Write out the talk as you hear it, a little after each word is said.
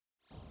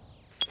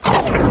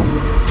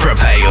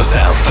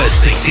yourself for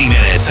 60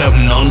 minutes of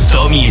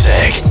non-stop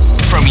music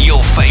from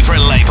your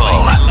favorite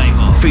label,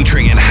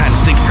 featuring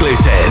enhanced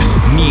exclusives,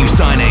 new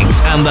signings,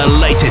 and the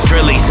latest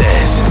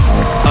releases,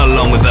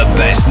 along with the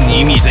best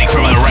new music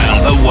from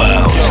around the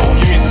world.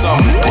 Give me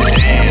something to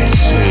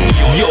dance to.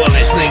 You're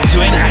listening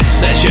to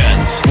Enhanced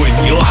Sessions with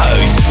your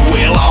host,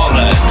 Will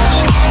Holland.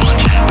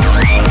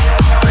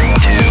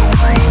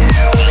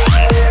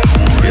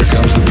 Here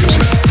comes the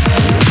music.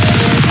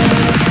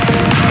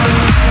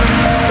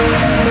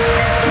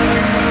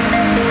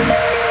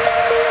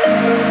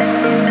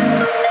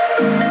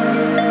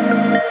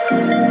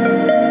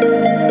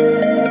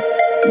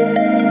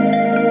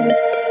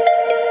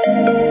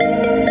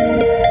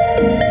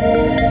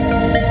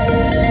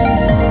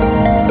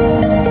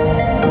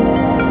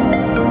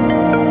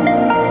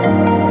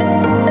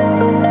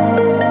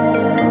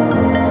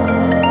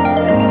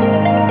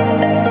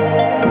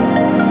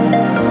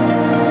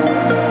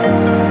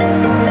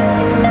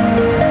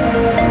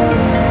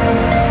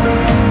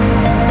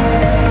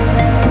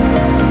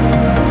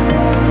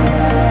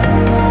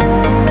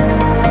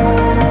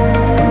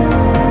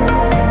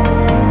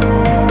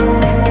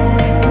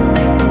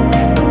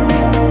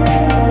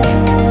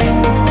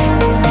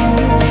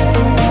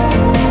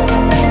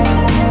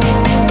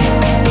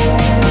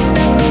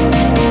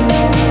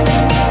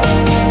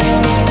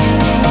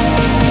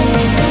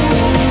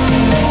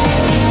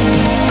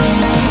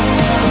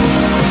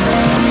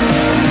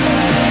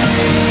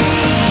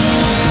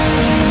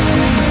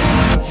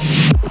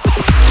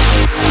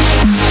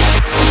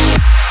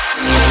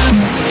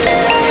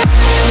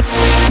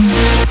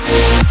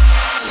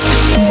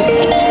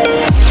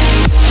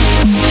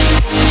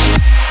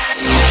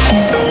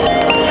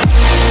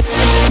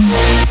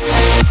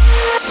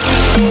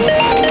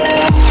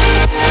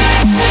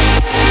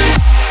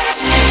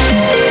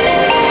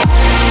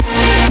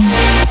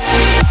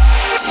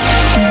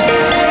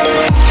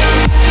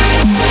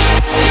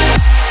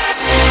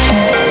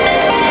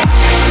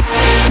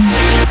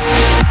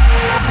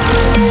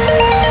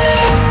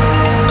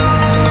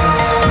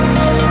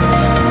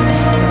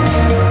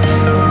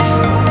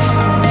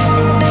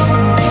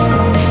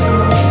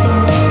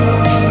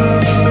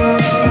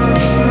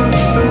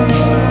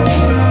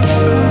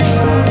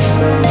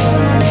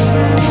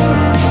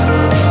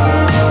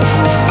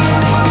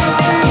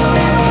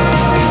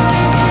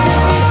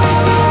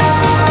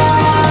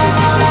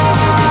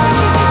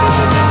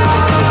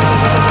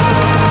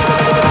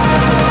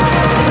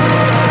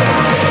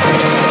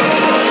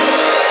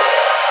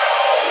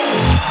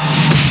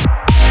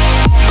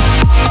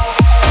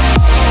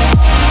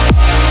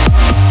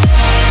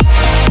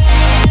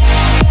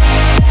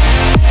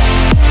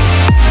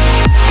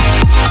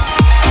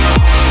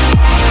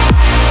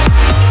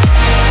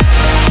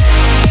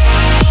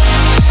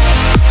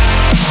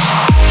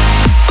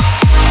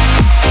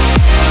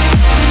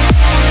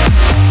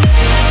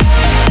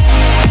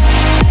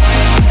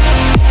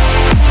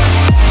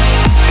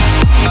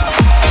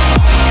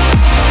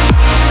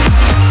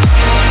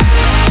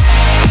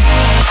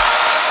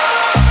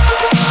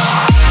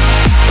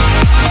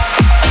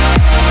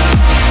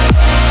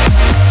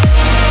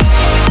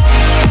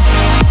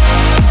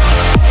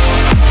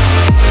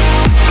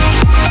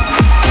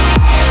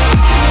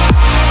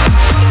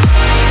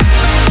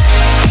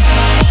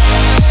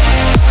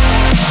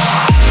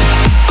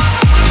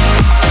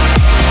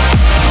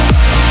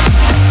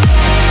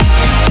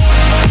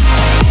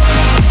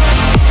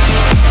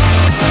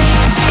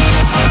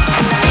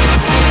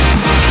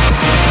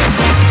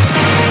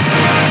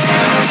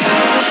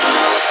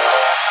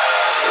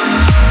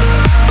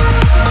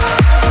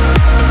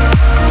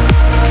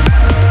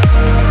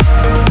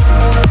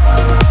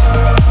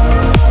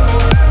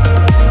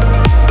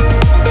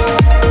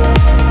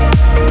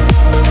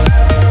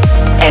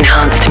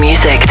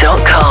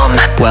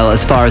 Well,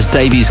 as far as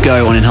debuts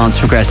go on Enhanced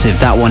Progressive,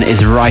 that one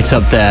is right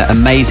up there.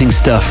 Amazing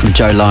stuff from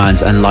Joe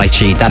Lyons and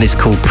Lychee. That is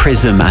called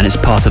Prism, and it's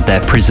part of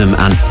their Prism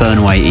and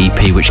Fernway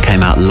EP, which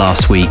came out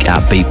last week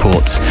at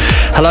Beatport.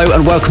 Hello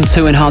and welcome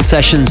to Enhanced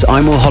Sessions.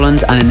 I'm Will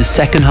Holland, and in the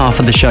second half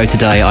of the show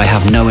today, I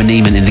have Noah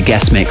Neiman in the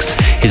guest mix.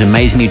 His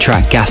amazing new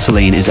track,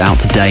 Gasoline, is out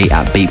today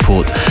at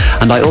Beatport.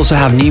 And I also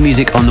have new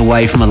music on the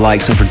way from the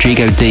likes of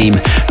Rodrigo Deem,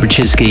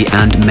 Ruchinsky,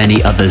 and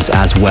many others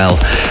as well.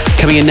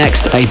 Coming in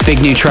next, a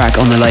big new track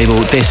on the label.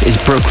 This is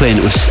Brooklyn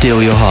with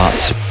Steal Your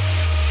Heart.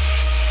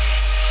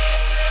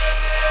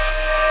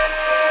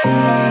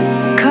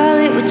 Call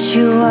it what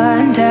you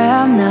want,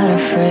 I'm not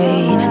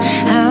afraid.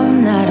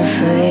 I'm not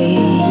afraid.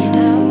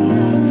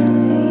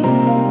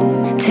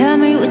 Tell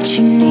me what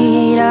you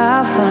need,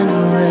 I'll find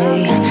a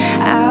way.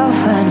 I'll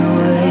find a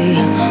way.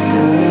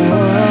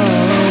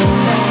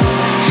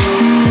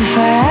 And if I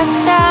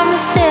ask time to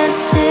stand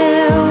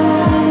still,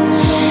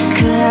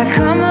 could I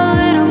come a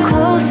little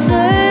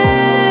closer?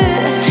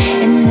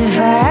 And if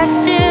I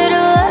asked you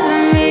to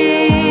love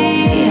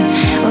me,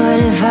 what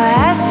if I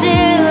asked you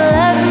to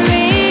love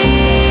me?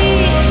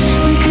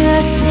 Could I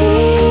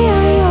steal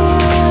your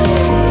heart?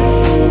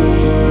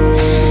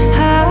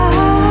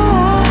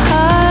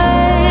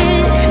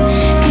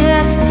 Could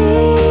I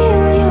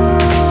steal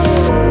your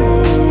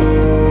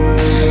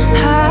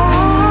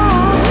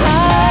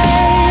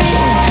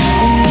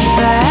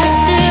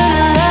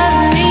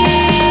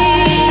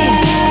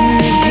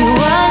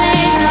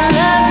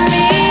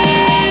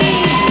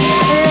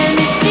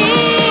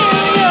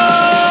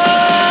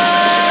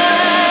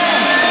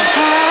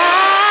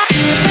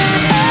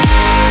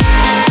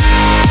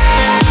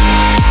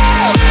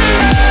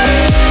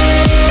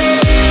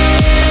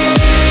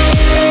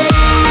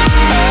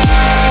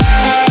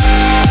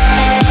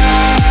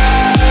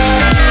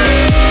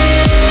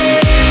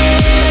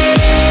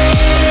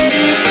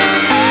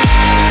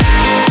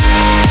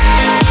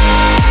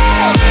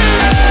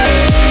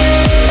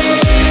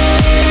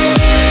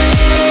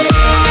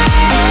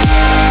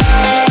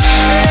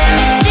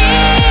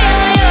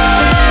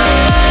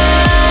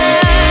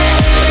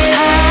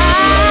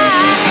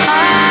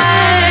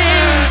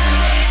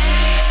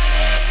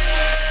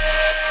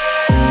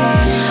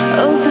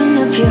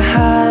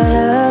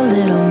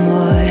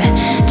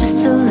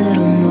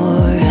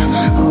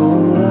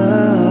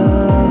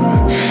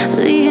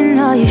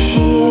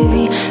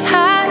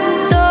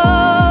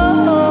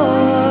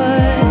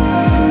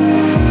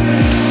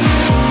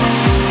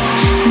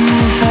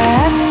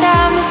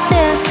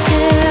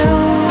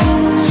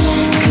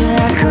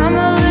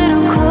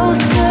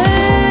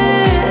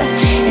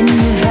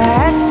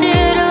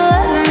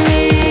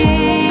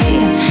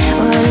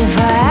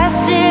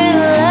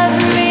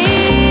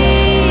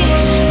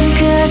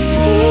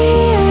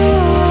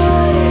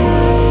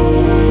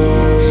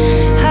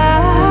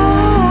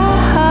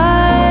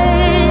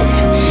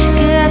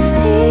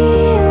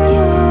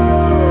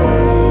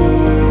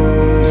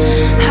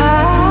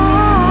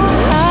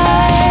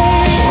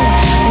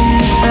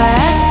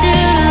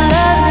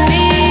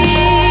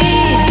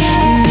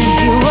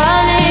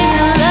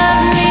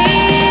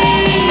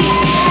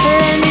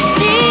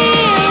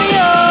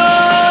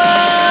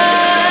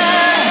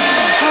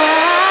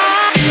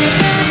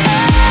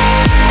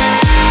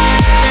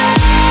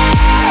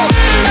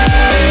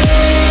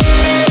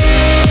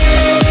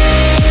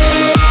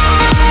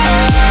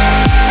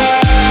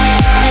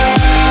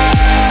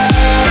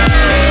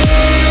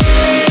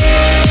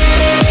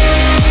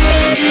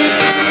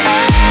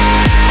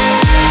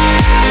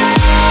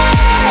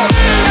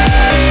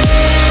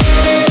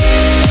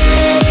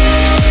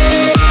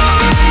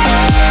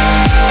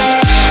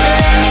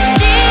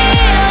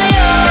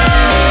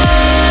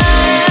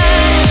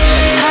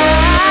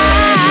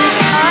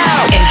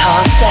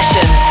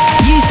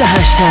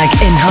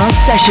Hashtag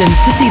Enhanced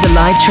Sessions to see the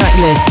live track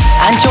list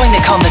and join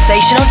the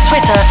conversation on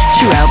Twitter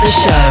throughout the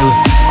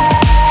show.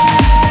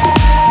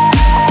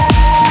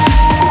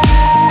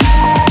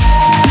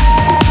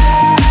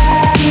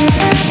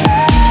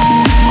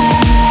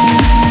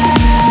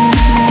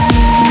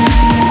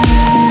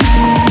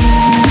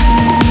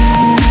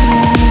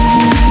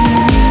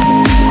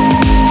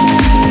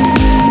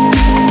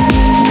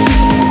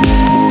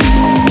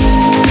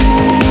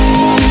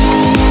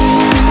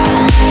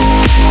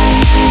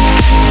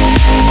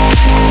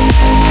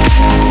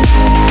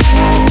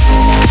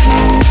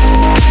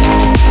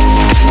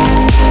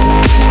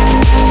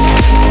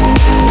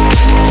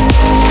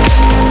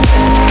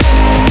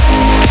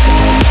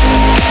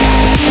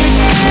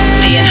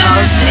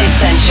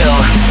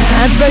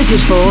 As voted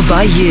for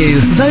by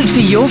you. Vote for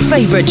your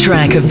favourite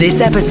track of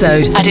this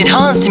episode at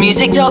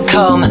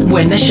enhancedmusic.com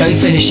when the show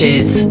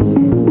finishes.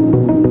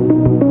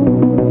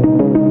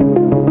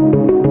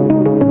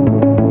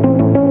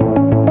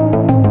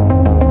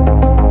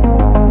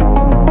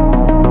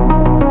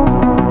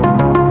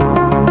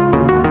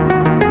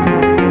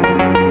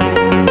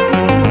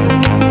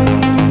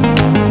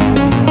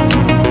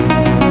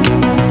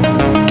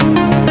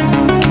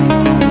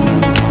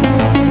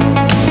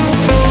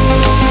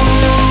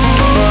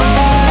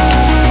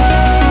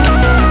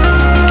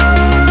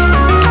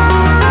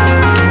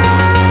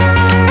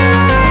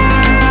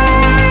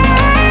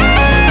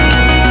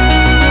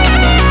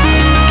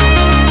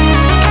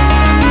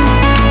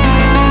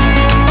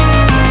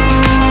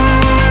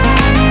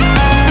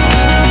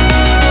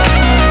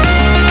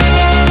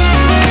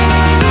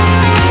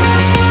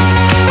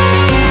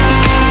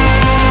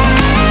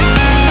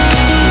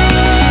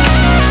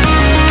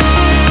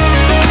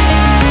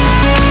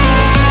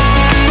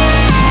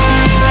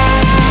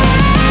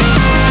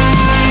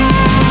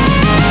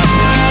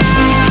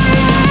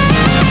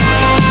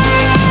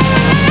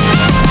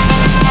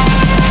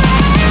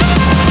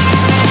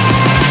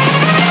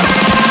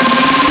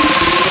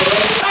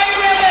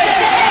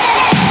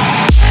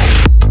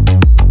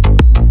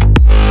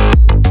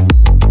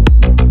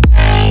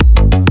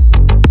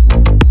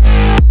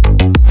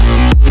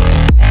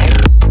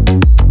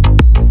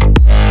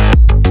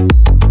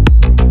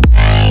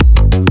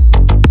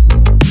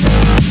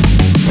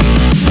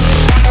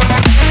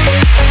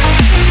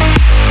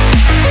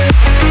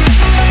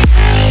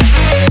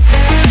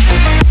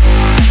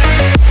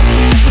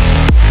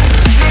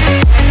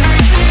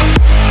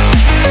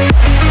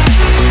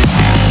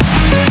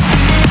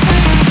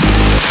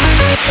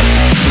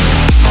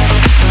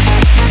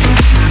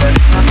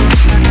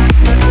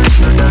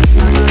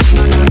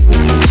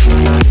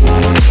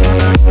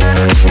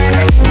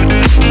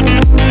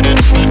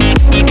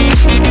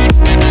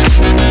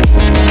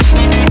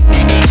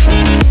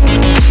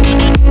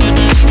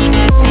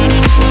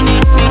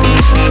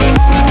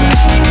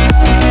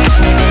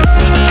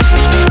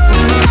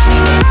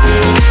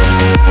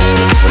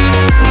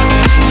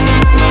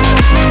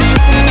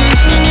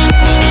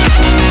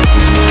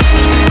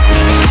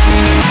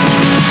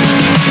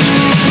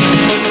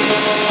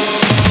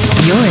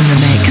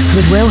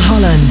 Will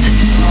Holland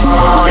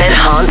on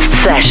Enhanced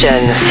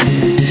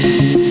Sessions.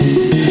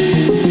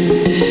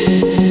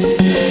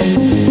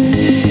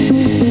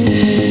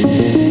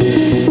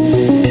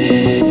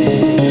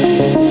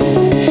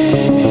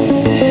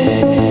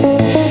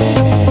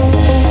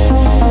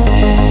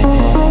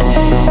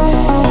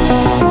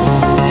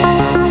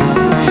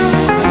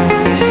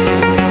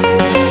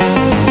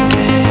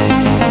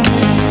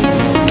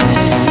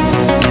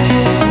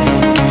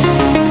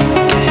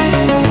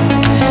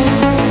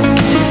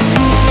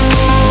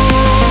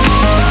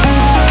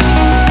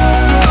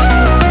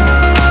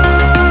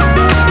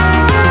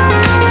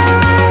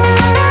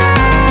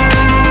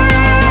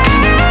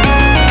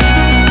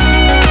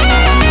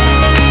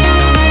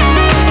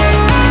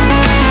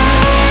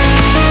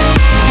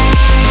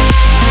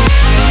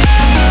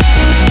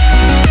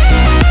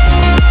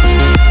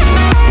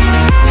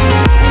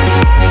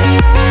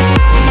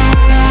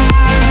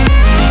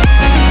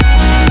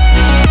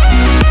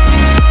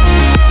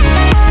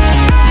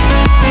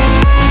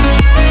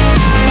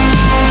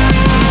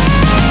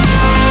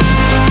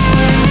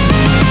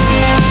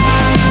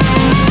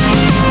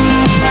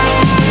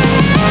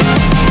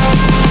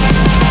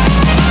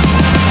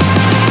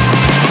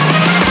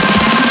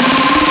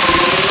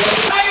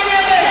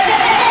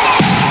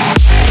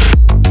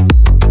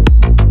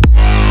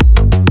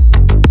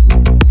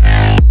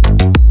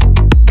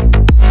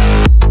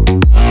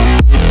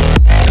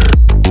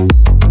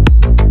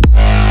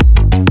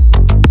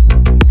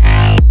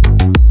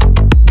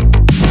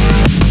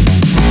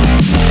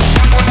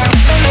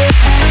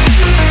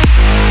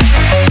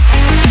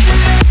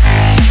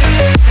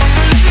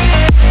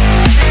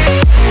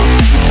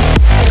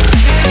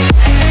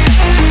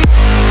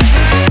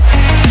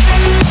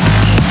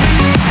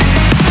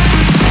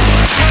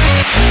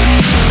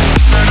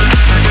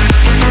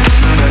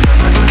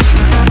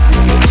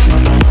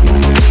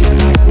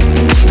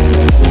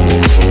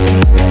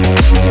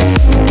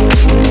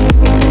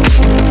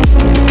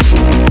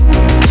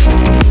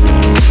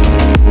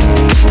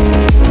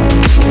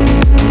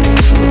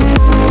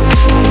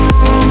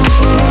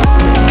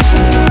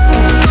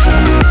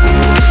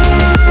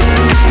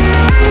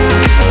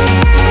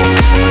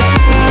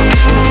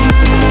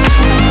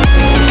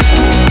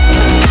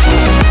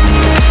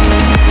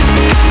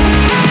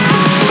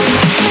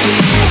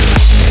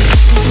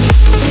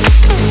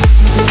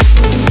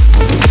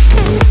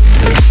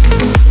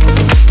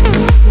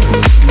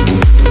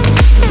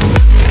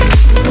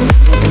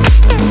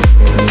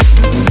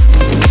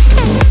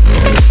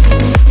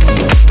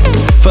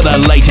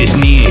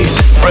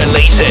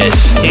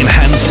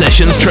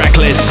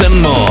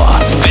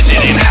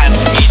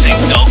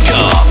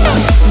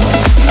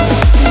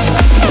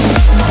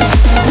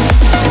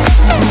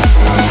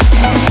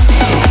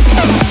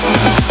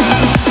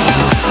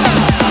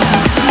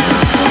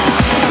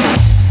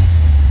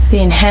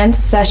 The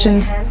Enhanced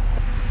Sessions Tune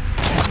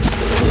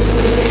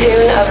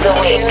of the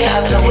week.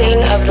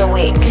 Tune of the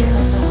week.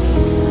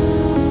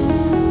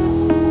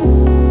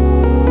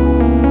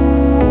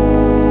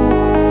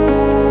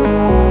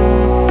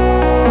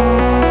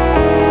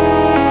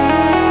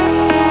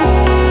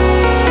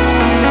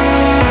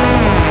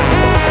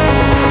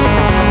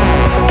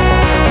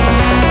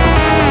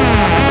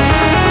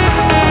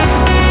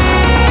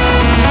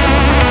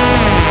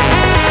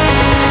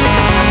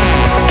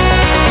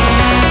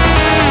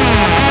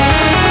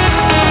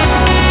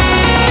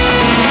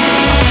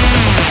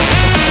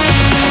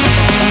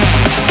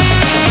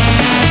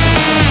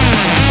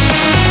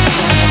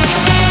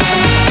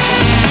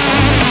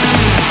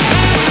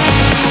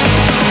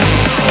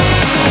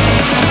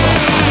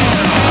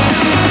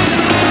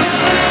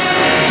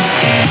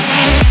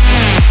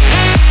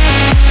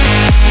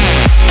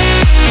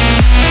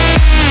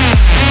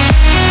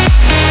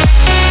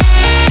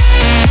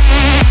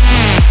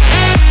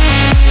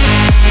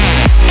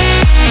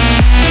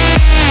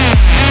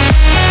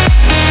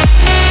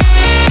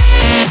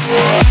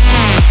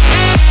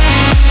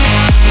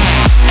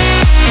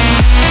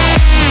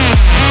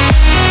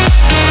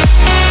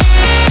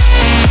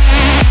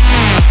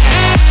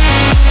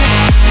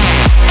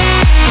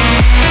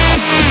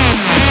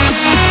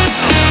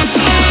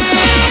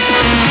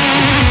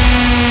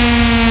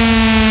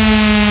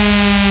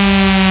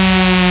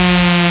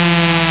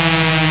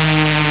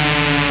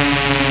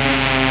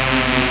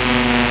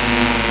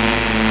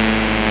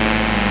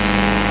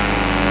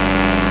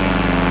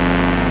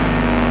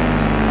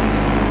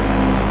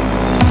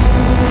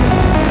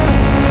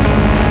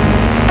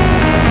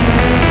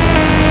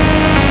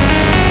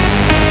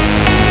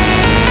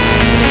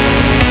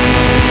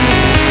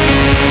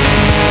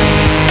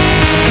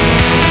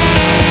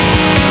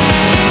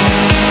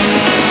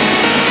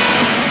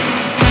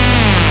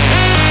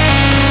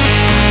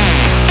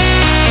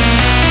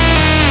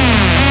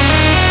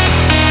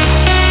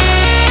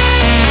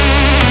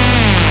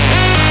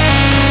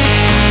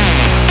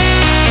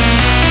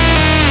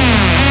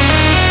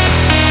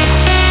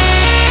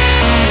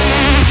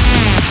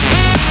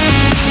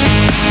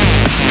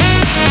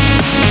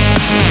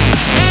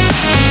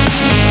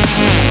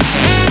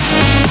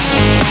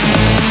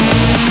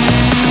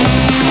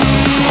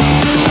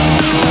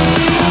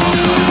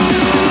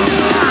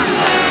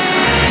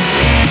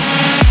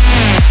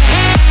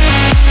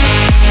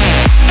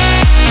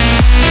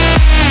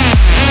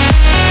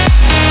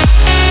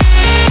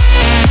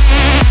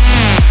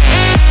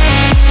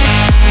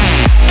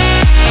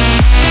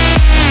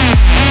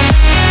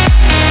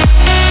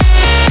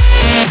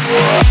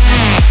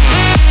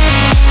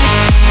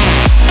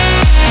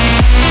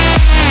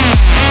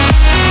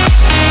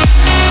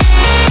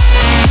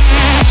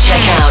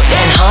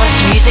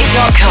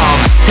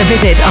 to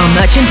visit our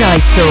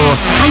merchandise store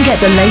and get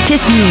the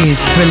latest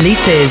news,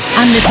 releases,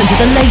 and listen to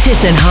the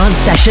latest Enhanced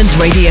Sessions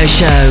radio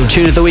show.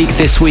 Tune of the week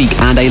this week,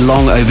 and a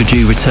long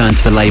overdue return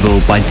to the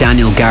label by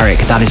Daniel Garrick.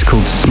 That is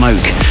called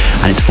Smoke,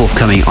 and it's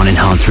forthcoming on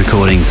Enhanced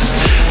Recordings.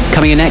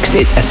 Coming in next,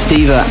 it's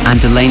Estiva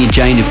and Delaney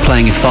Jane of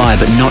Playing with Fire,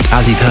 but not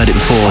as you've heard it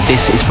before.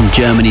 This is from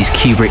Germany's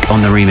Kubrick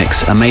on the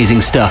remix.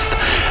 Amazing stuff.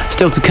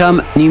 Still to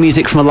come, new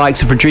music from the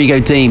likes of Rodrigo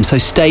Deem, so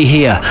stay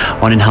here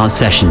on Enhanced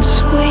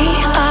Sessions. We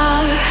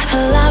are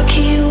the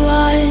lucky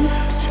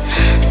ones,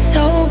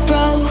 so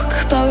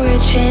broke but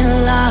rich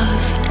in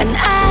love, and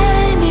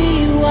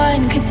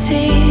anyone could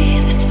see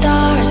the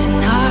stars in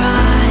our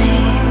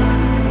eyes.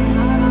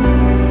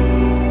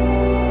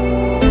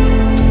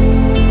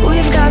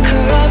 We've got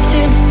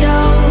corrupted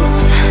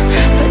souls,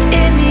 but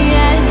in the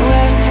end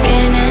we're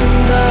skin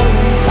and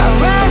bones. Our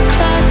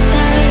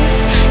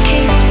recklessness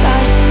keeps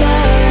us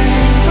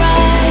burning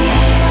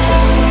bright,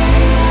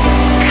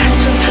 'cause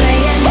we're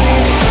playing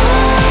with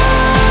fire.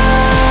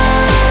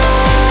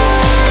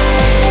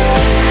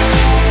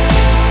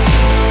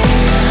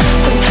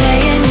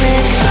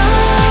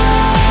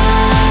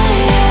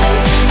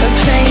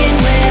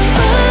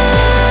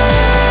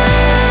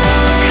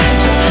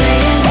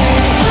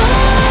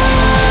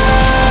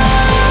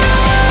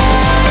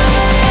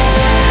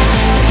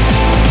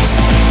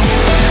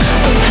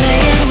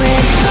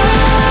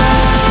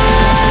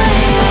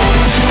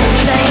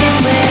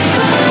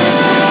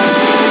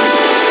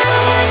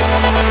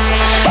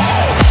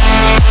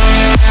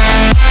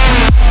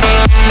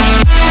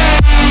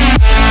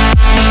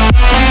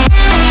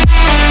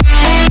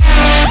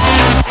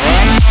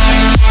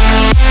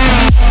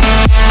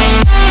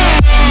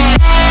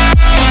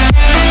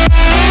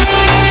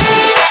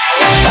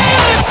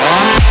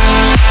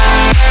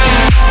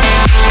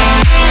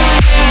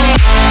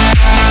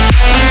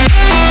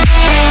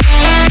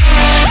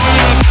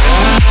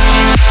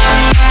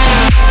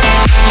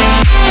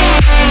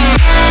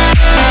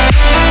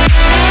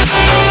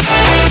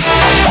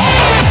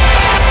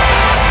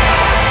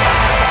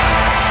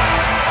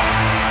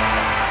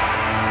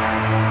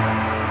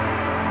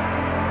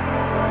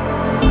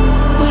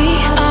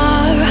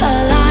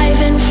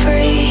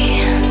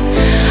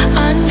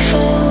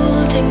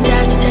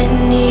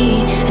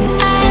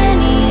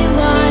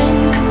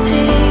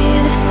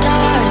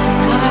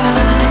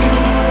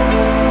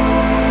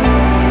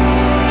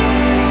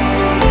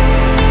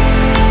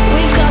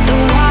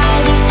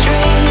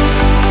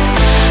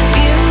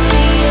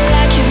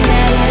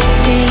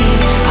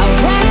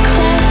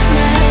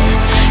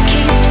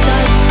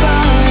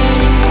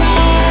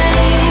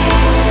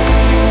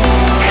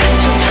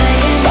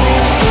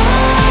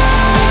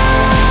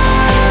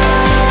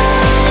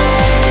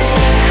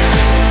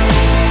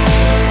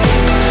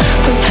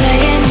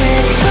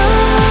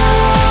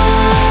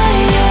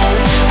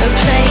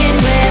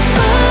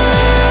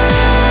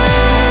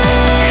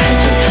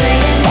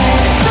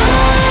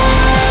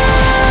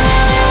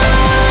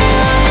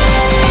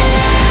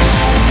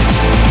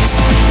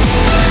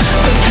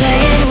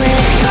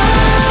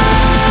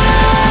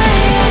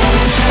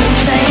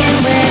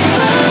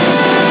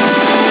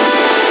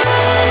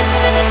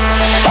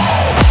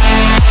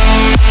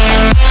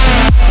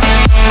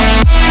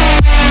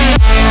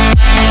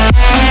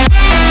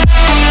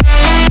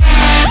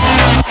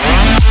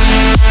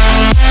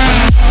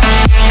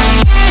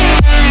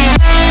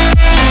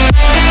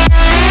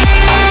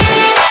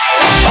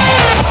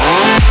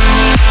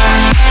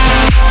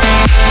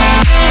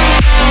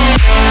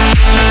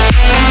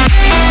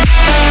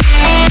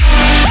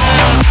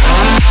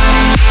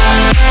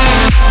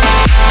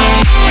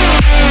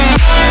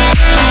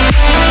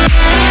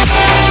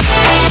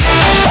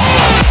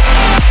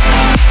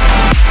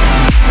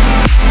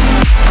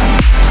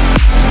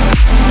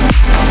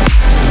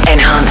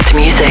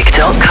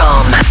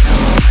 enhancedmusic.com.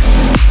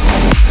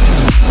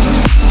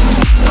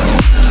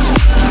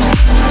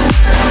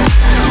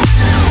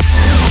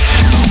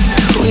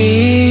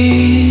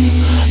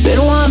 We've been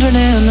wandering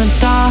in the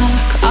dark,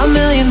 a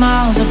million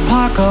miles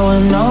apart,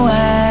 going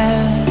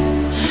nowhere.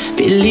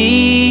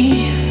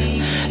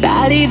 Believe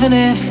that even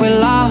if we're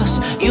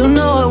lost, you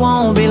know it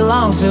won't be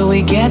long till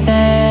we get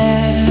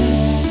there.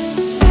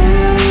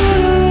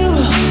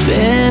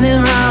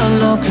 Spinning round,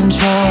 no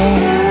control,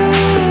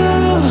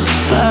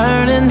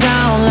 burning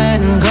down,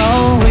 letting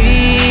go.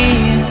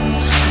 We've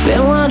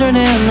been wandering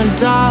in the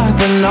dark,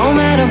 but no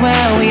matter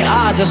where we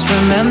are, just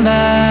remember,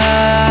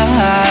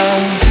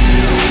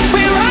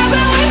 we rise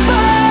and we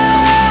fall.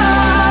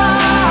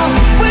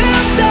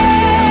 We'll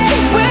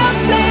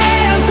stay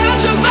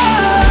untouchable.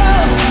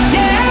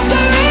 Yeah,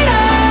 after it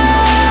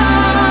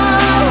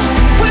all,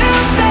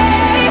 we'll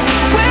stay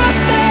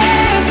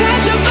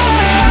untouchable.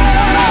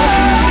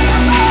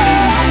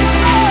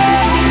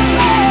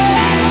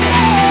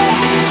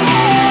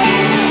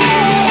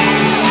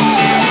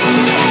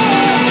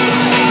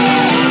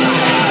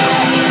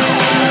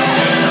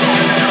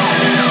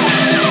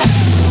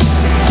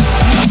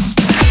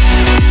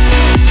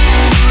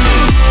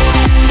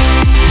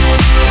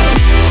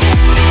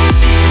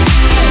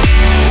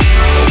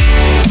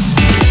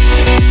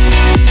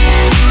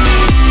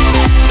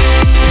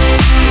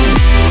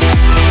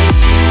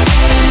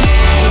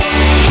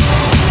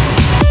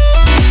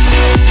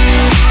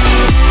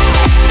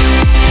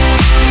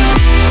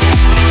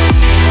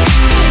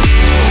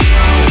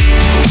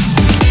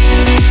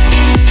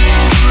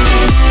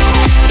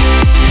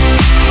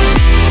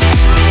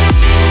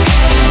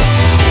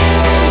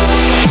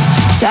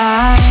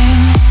 Time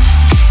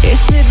is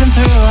slipping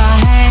through our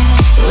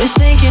hands, we're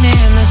sinking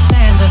in the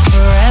sands of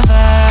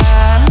forever.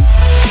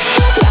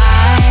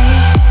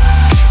 Light,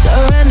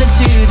 surrender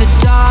to the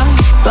dark,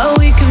 but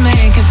we can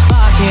make a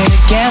spark here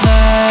together.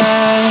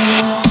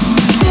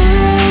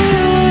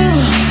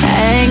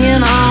 Hanging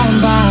on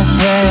by a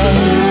thread,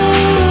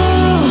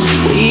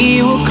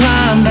 we will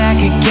climb back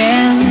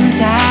again.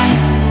 Time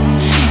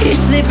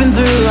is slipping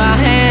through our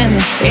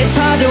hands, it's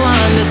hard to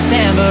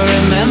understand, but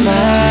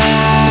remember,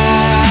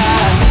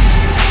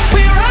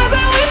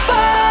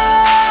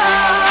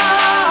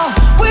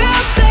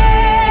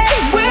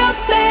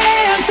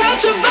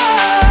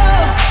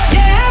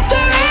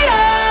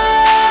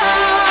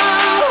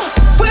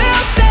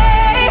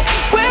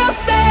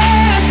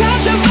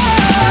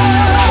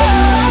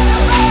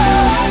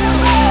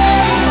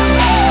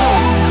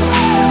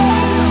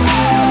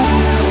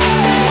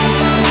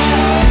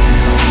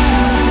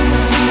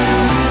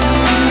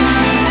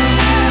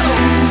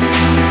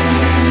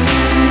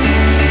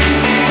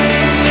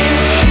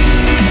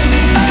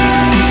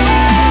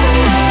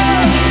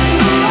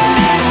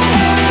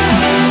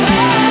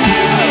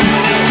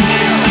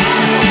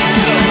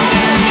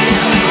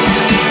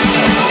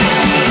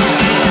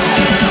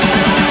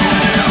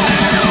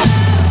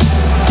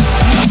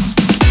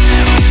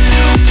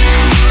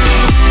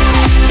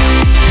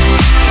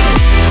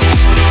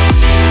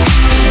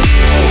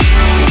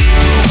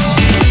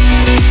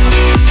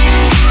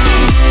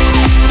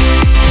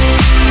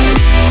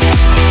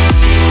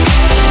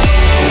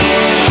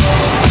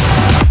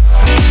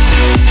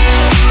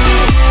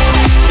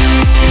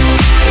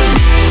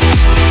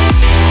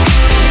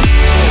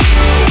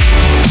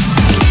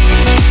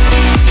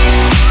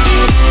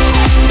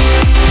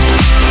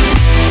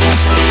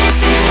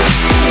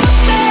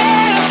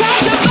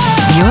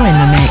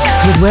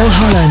 Will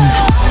Holland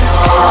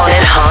on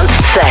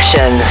Enhanced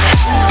Sessions.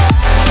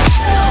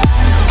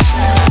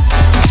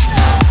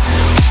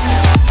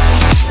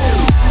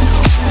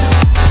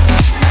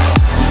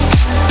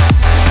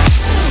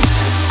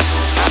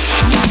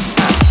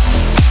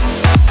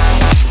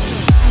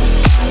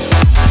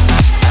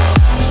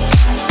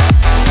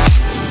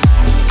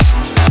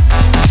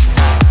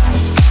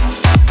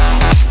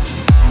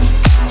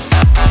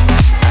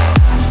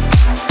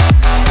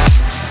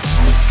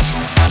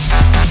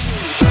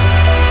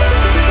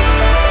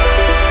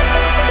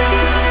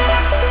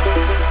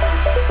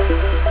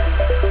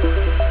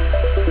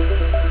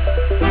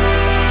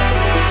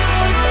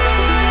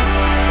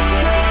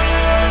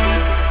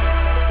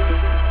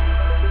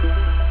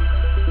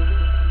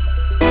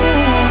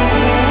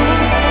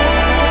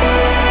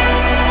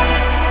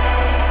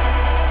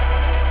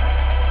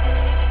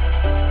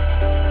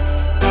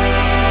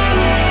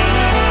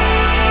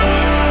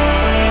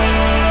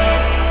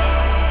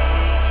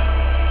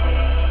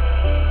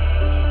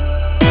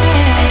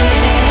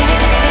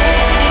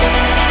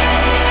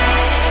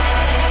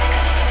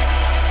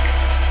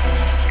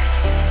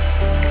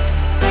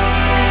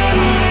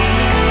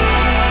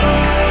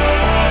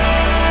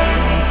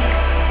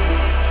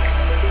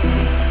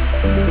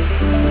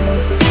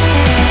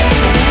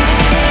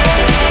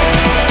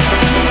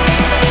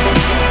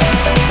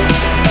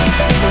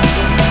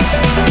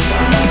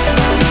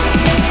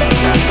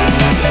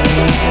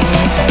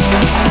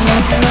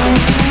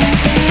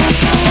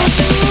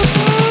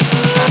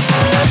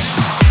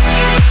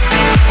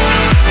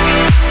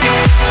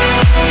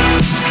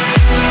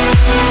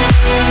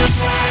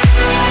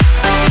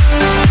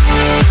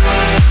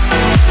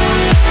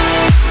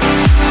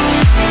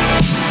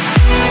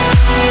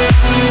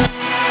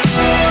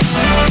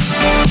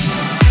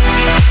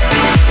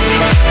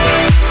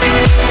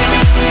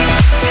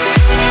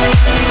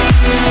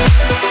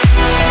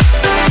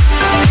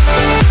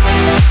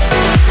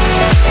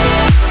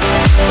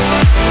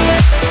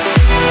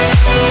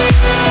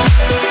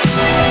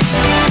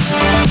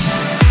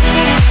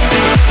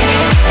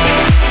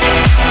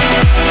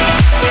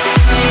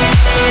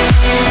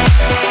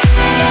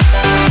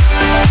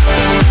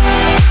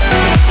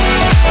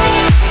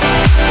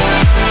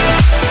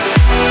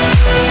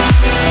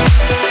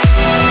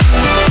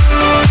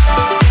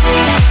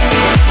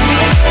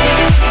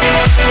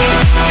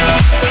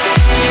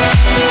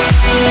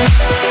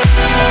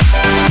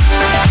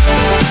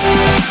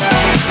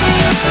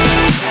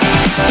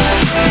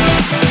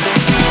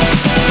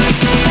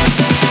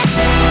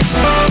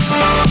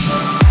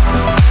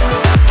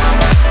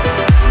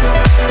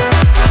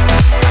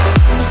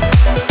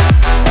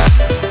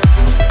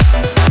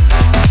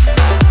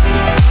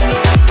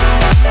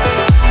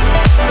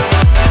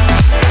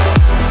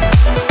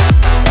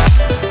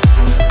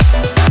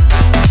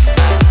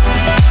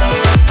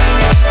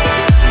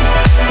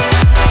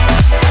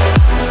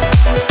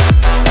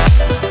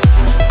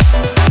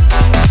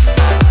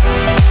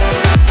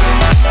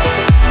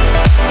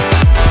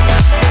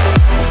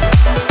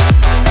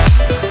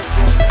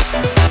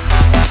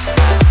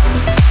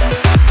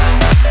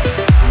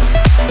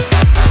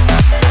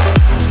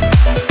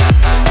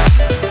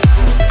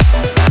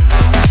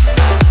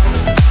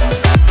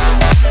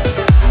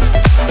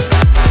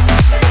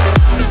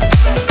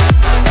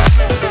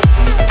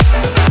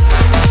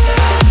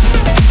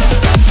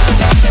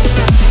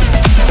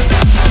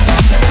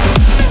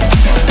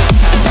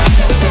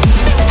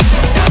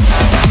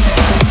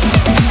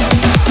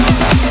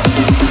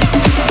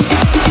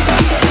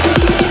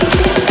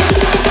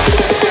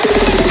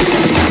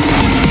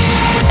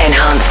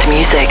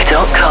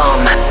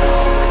 handsmusic.com.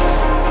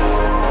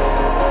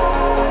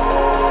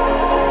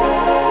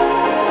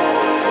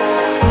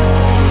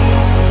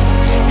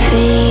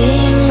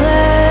 Fading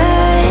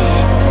light,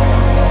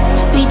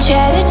 we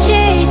try to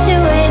chase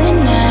away the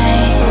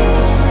night.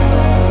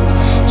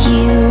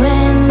 You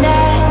and I,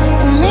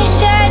 only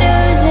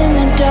shadows in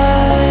the dark.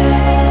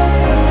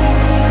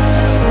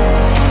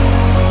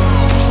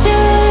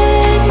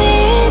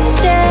 Sudden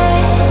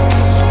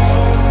touch,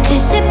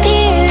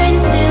 disappear in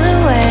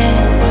silhouette.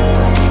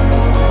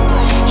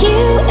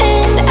 You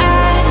and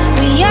I,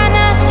 we are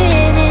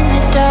nothing in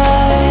the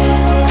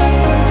dark.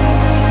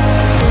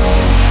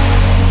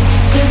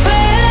 So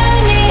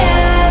burn me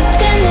up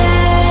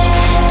tonight,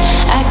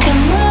 I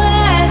come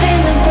alive in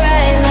the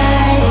bright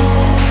light.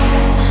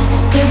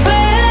 So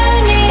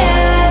burn me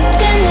up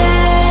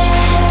tonight,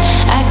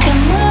 I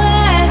come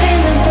alive in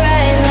the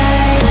bright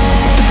light.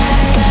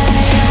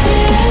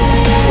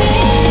 Turn me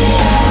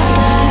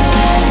on,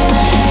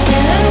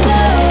 till I'm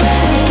glowing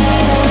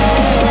neon.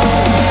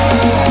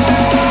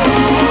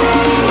 Turn me on,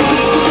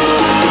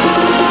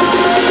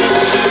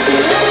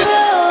 till I'm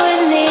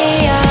glowing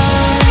neon.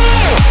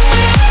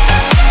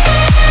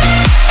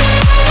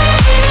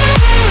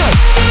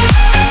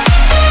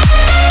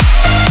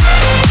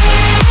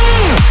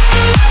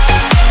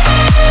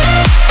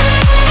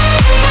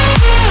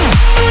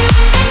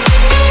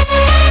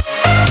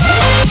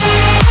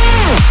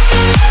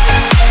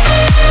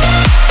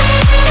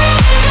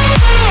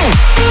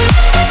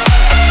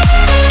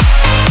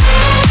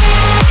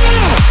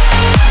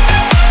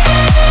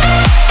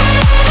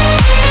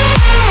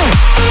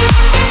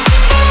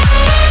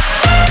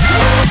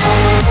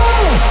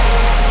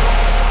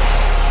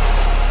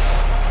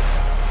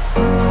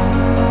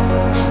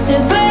 So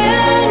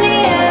burn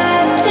me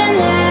up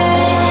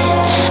tonight,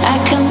 I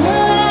come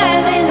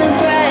alive in the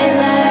bright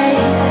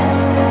light.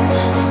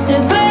 So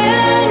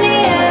burn me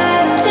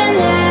up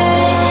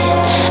tonight,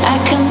 I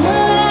come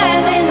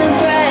alive in the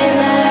bright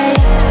light.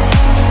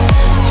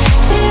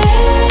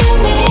 Turn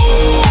me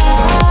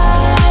on,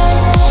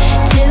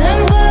 till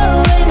I'm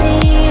glowing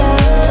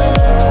neon.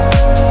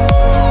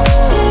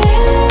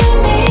 Turn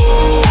me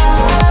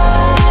on,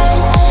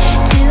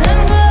 till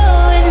I'm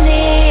glowing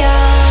neon.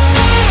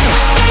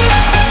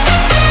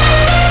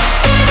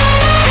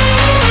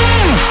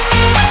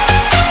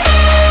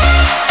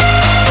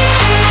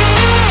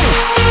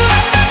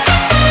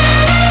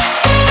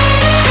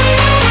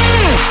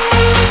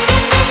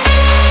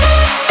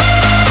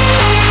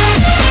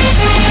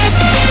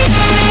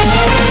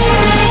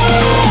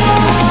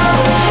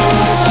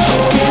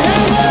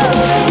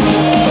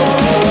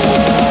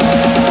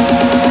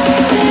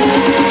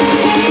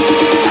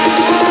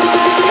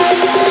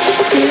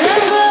 Till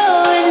I'm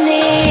glowing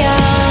neon.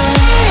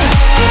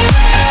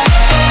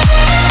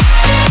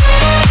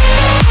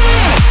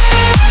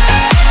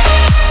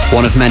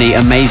 One of many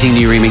amazing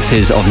new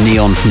remixes of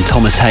Neon from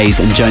Thomas Hayes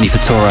and Journey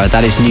Futura.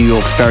 That is New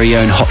York's very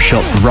own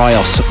hotshot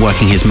Rios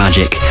working his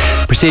magic.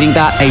 Preceding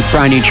that, a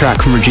brand new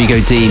track from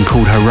Rodrigo Dean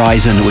called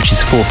Horizon, which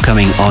is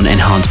forthcoming on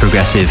Enhanced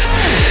Progressive.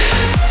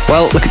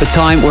 Well, look at the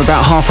time, we're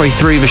about halfway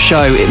through the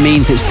show. It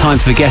means it's time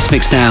for the guest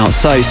mix now.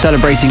 So,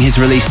 celebrating his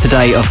release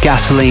today of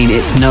Gasoline,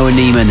 it's Noah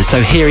Neiman.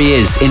 So here he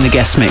is in the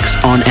guest mix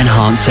on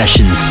Enhanced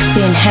Sessions.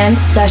 The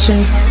Enhanced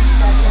Sessions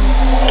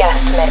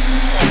Guest mix.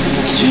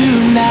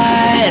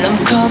 Tonight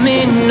I'm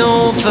coming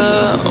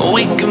over.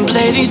 We can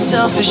play these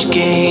selfish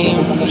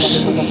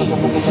games.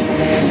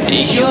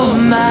 Your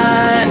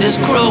mind is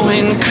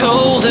growing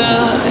colder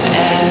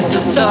at the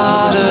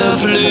thought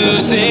of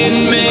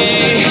losing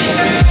me.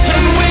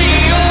 And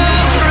we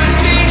are a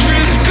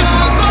dangerous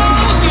combo,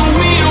 so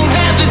we don't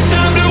have the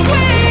time to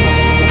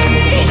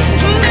waste.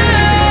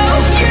 Now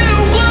you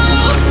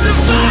won't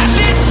survive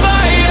this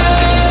fire.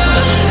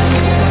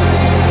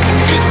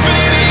 'Cause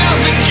baby, I'm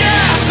the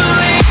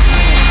gasoline.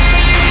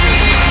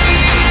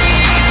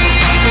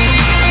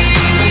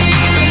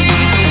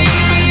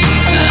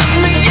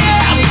 I'm the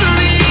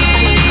gasoline.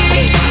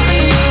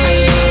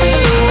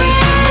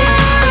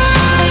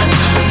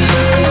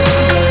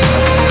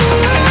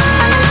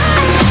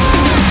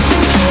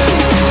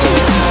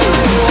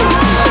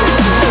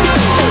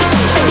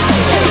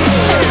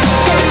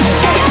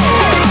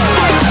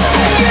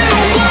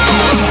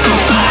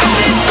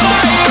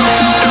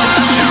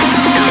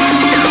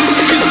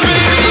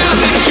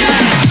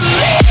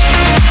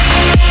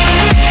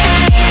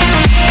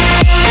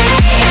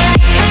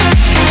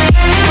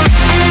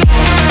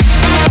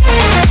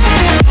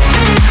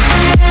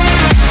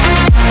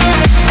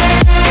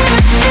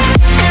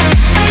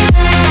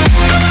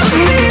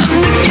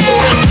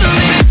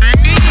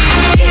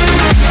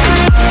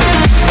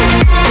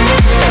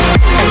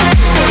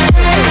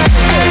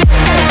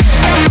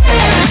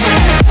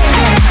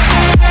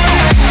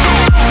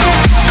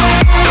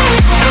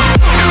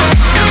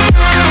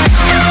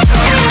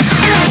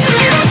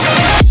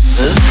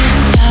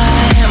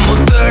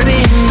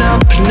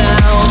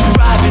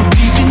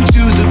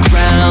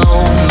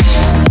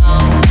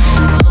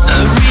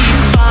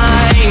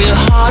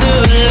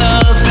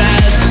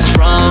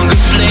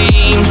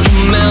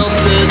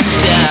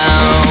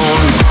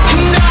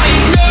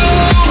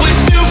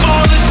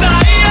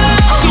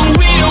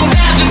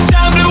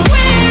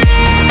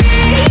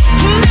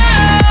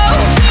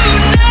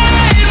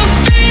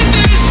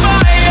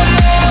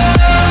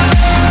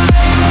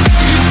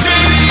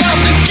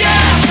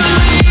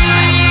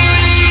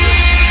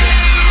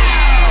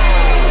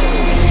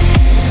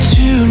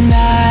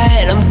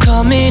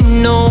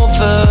 coming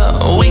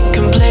over. We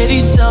can play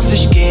these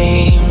selfish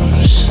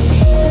games.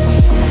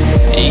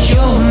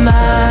 Your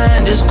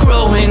mind is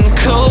growing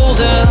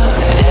colder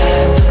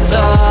at the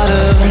thought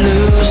of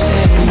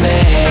losing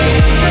me.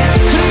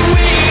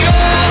 We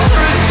are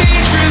a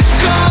dangerous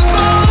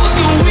combo,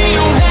 so we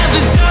don't have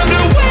the time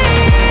to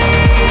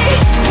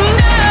waste.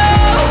 No,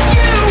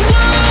 you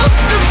won't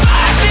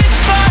survive this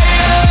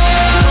fire.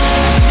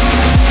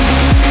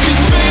 'Cause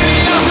baby,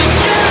 I'm the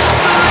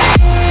gasoline.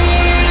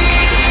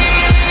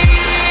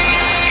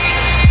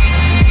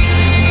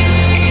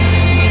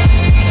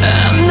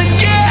 I'm the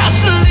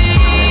gasoline.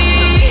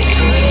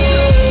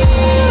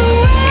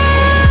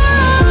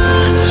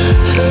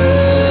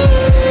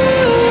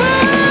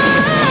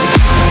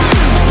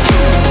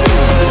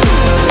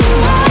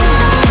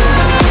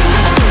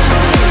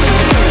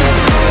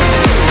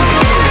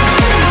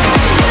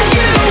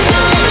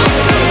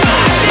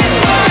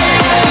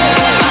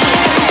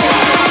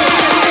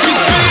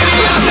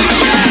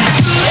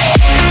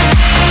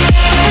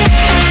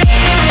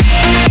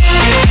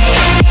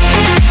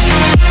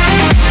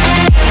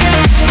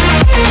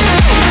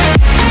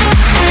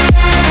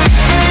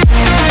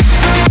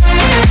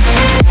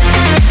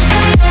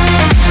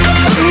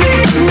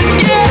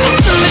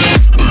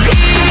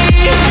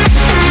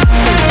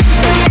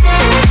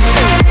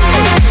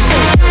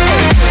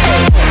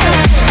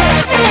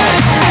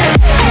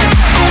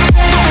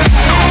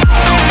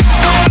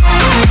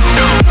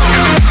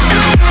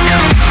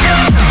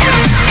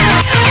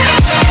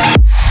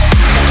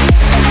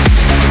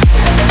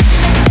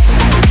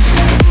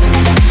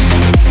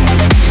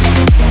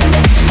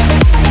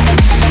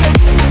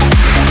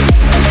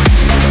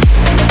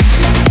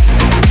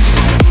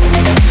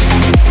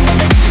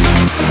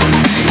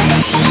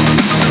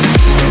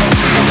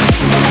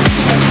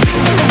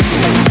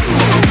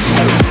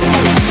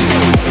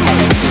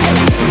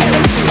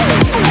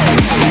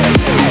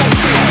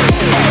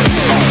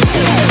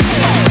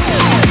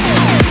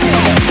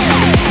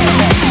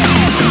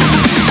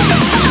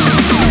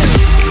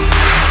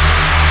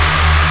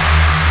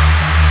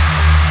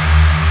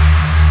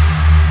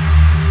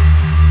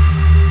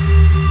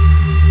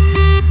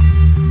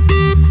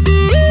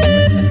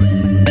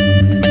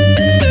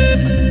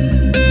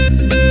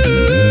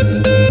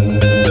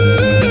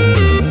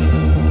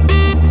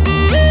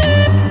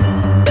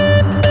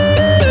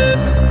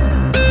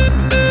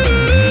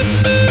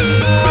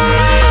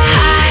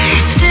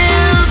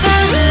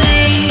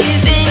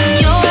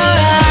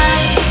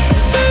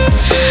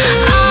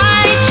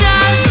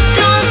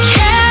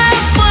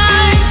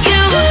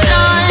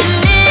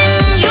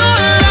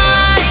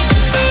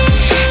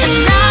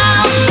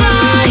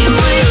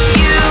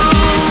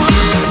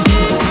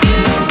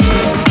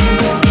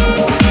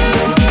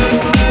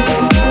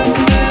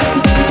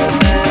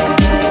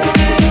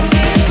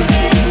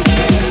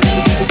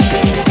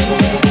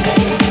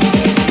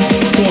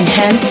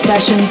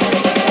 Sessions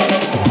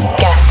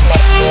guest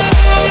mix.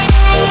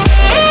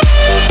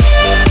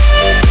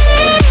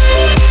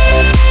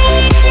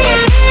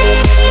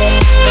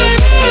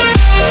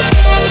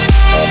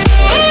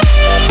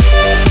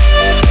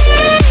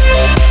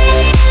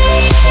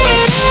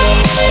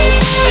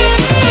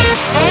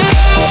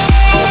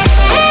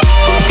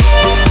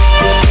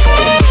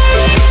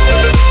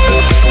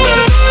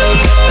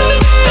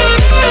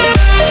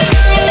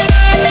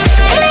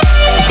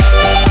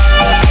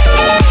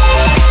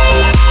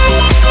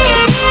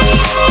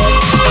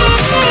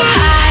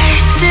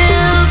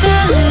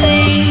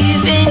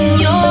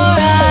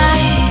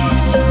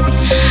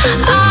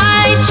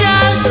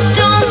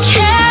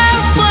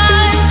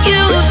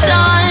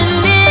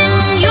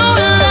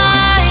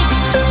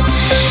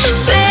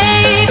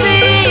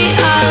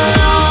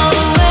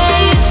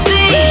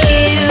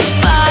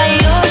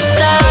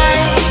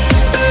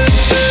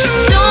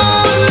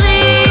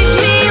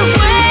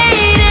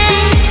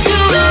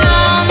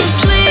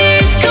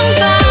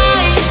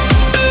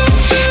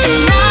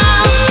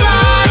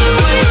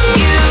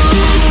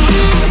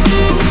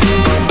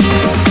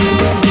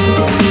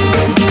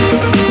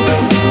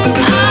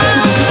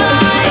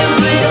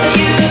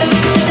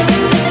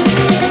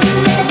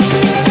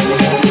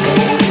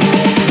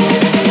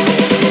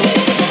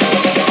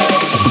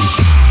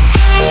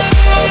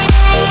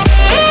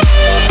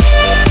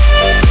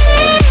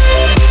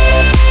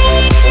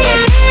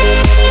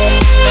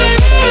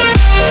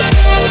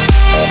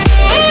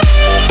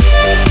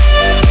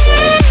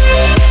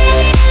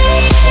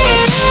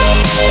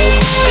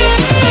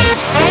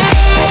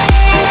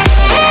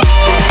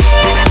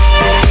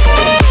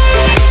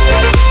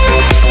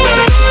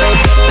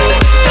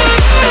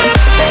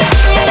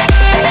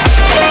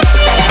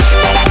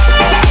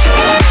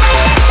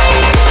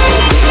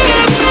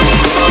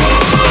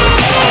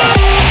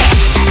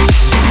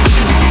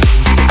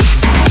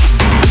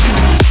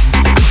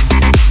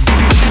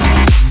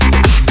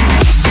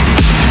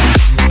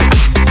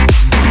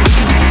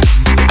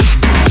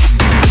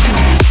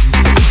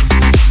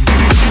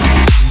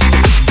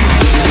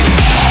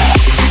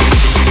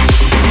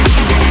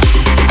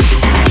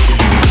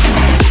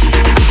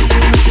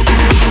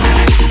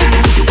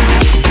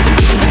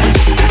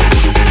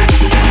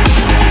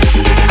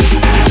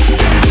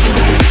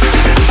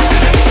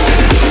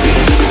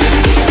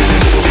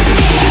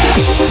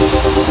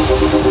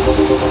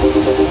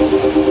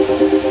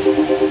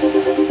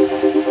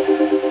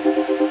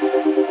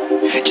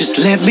 Just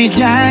let me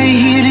die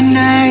here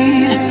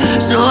tonight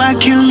so I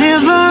can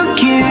live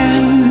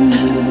again.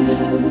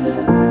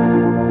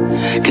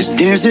 'Cause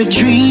there's a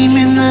dream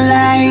in the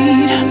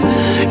light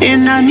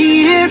and I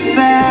need it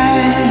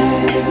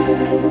back.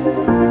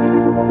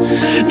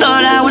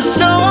 Thought I was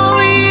so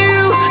over you,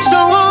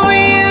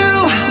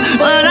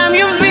 but I'm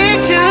your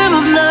victim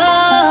of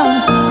love.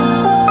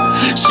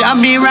 Shot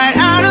me right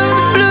out of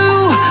the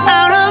blue,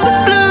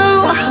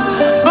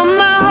 but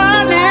my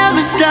heart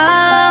never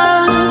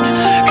stopped.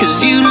 'Cause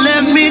you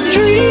left me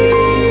dreaming.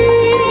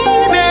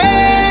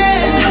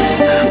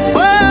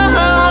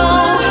 Whoa,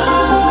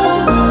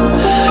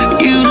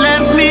 you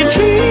left me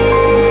dreaming.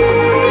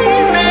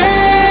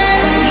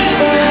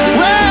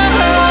 Whoa.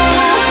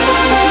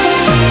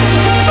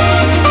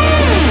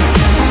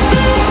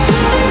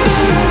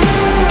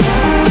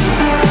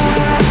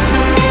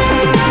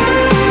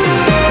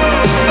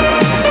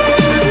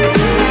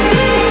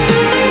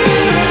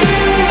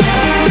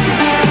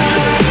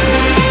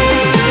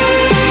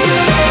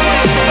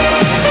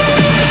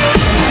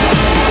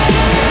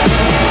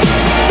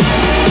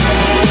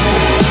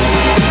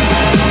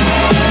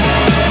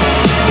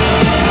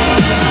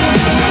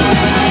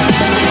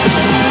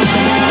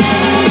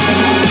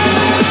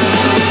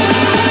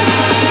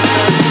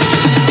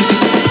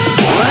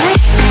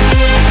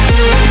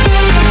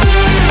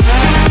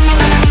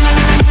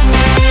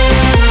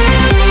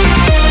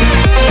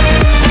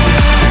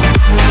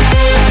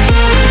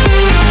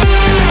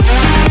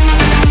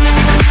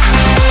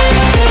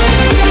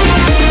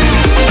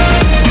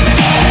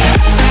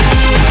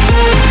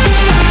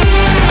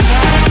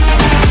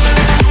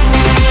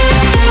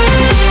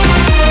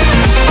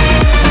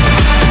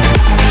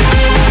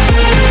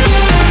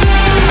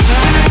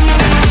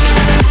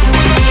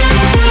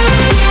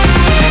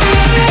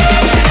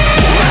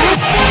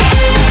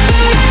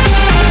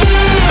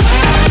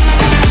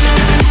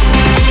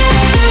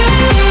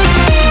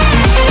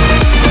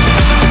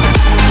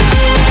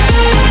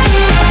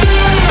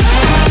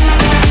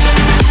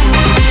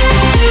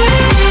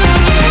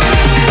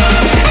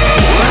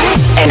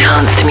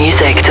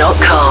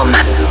 enhancedmusic.com.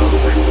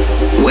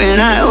 When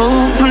I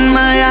open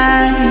my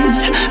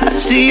eyes, I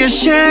see a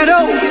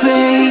shadow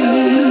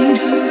fade,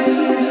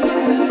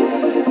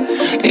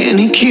 and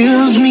it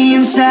kills me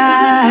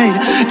inside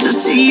to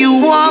see you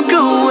walk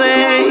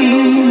away.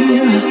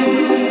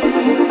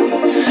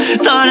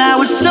 Thought I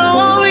was so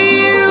over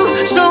you,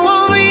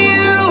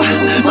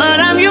 but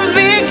I'm your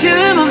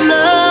victim of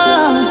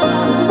love.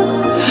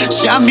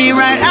 Shot me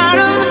right out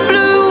of the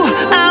blue,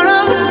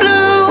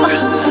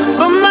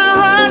 but my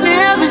heart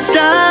never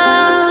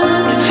stopped.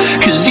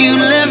 'Cause you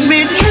left me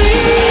dreaming.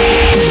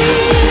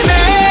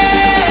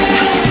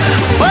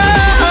 Whoa,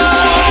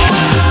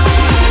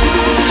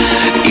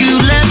 you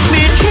left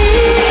me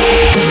dreaming.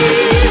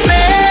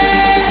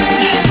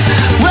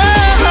 Whoa.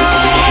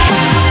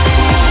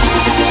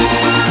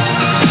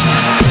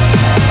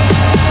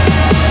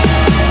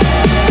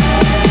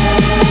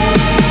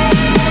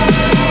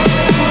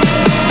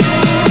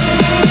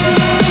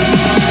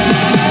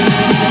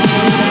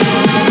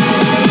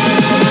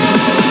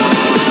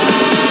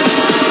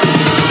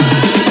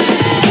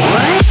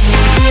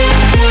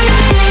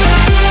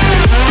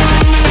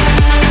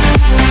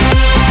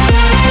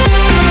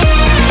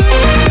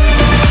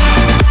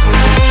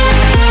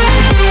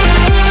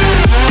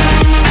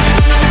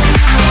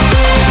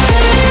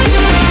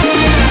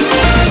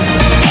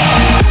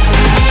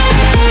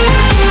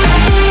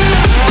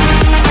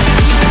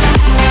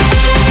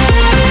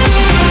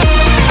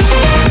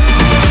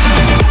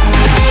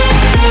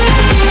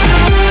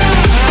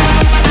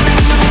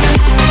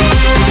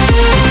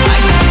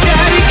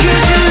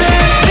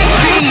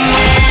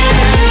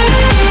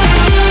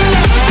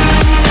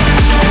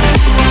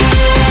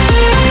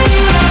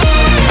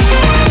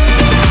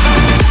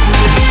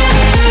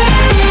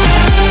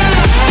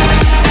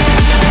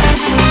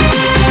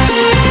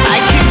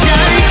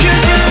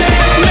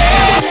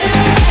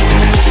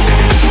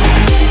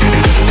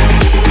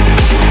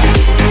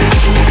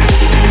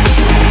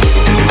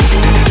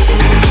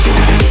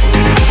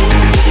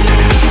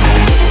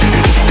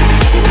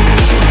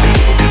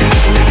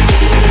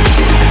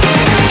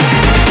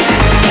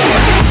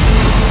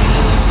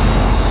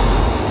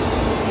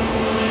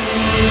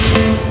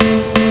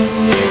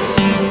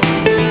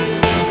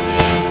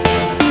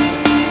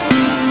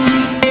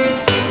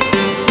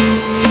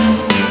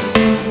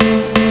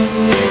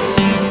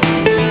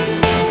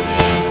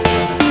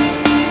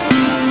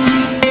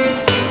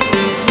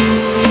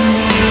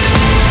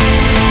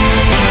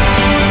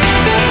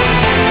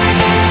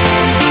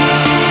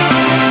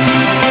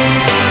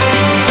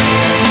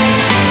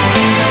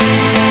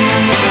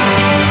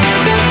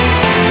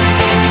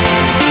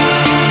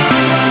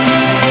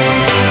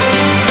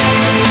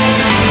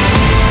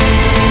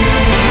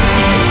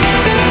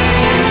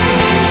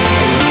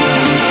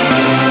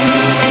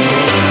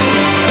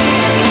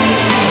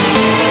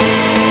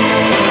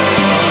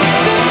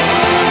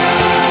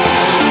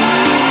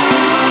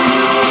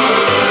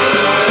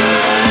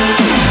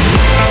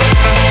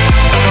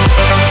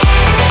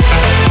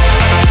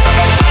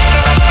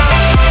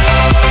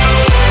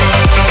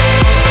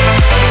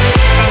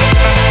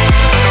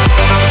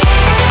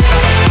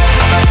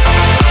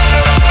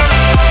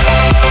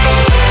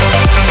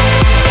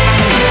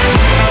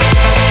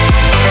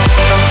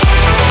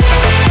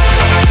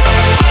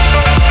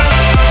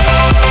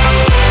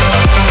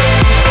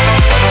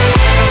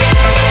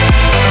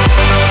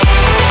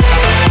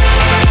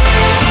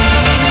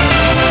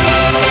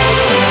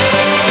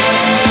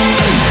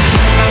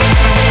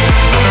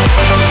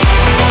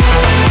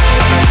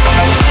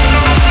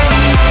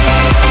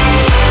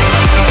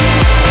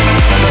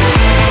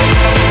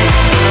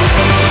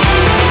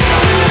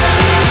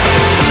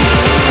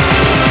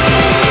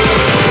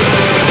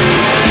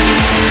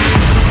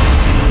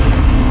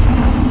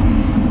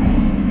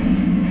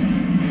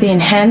 The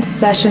Enhanced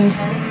Sessions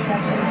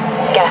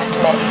Guest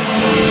Mix.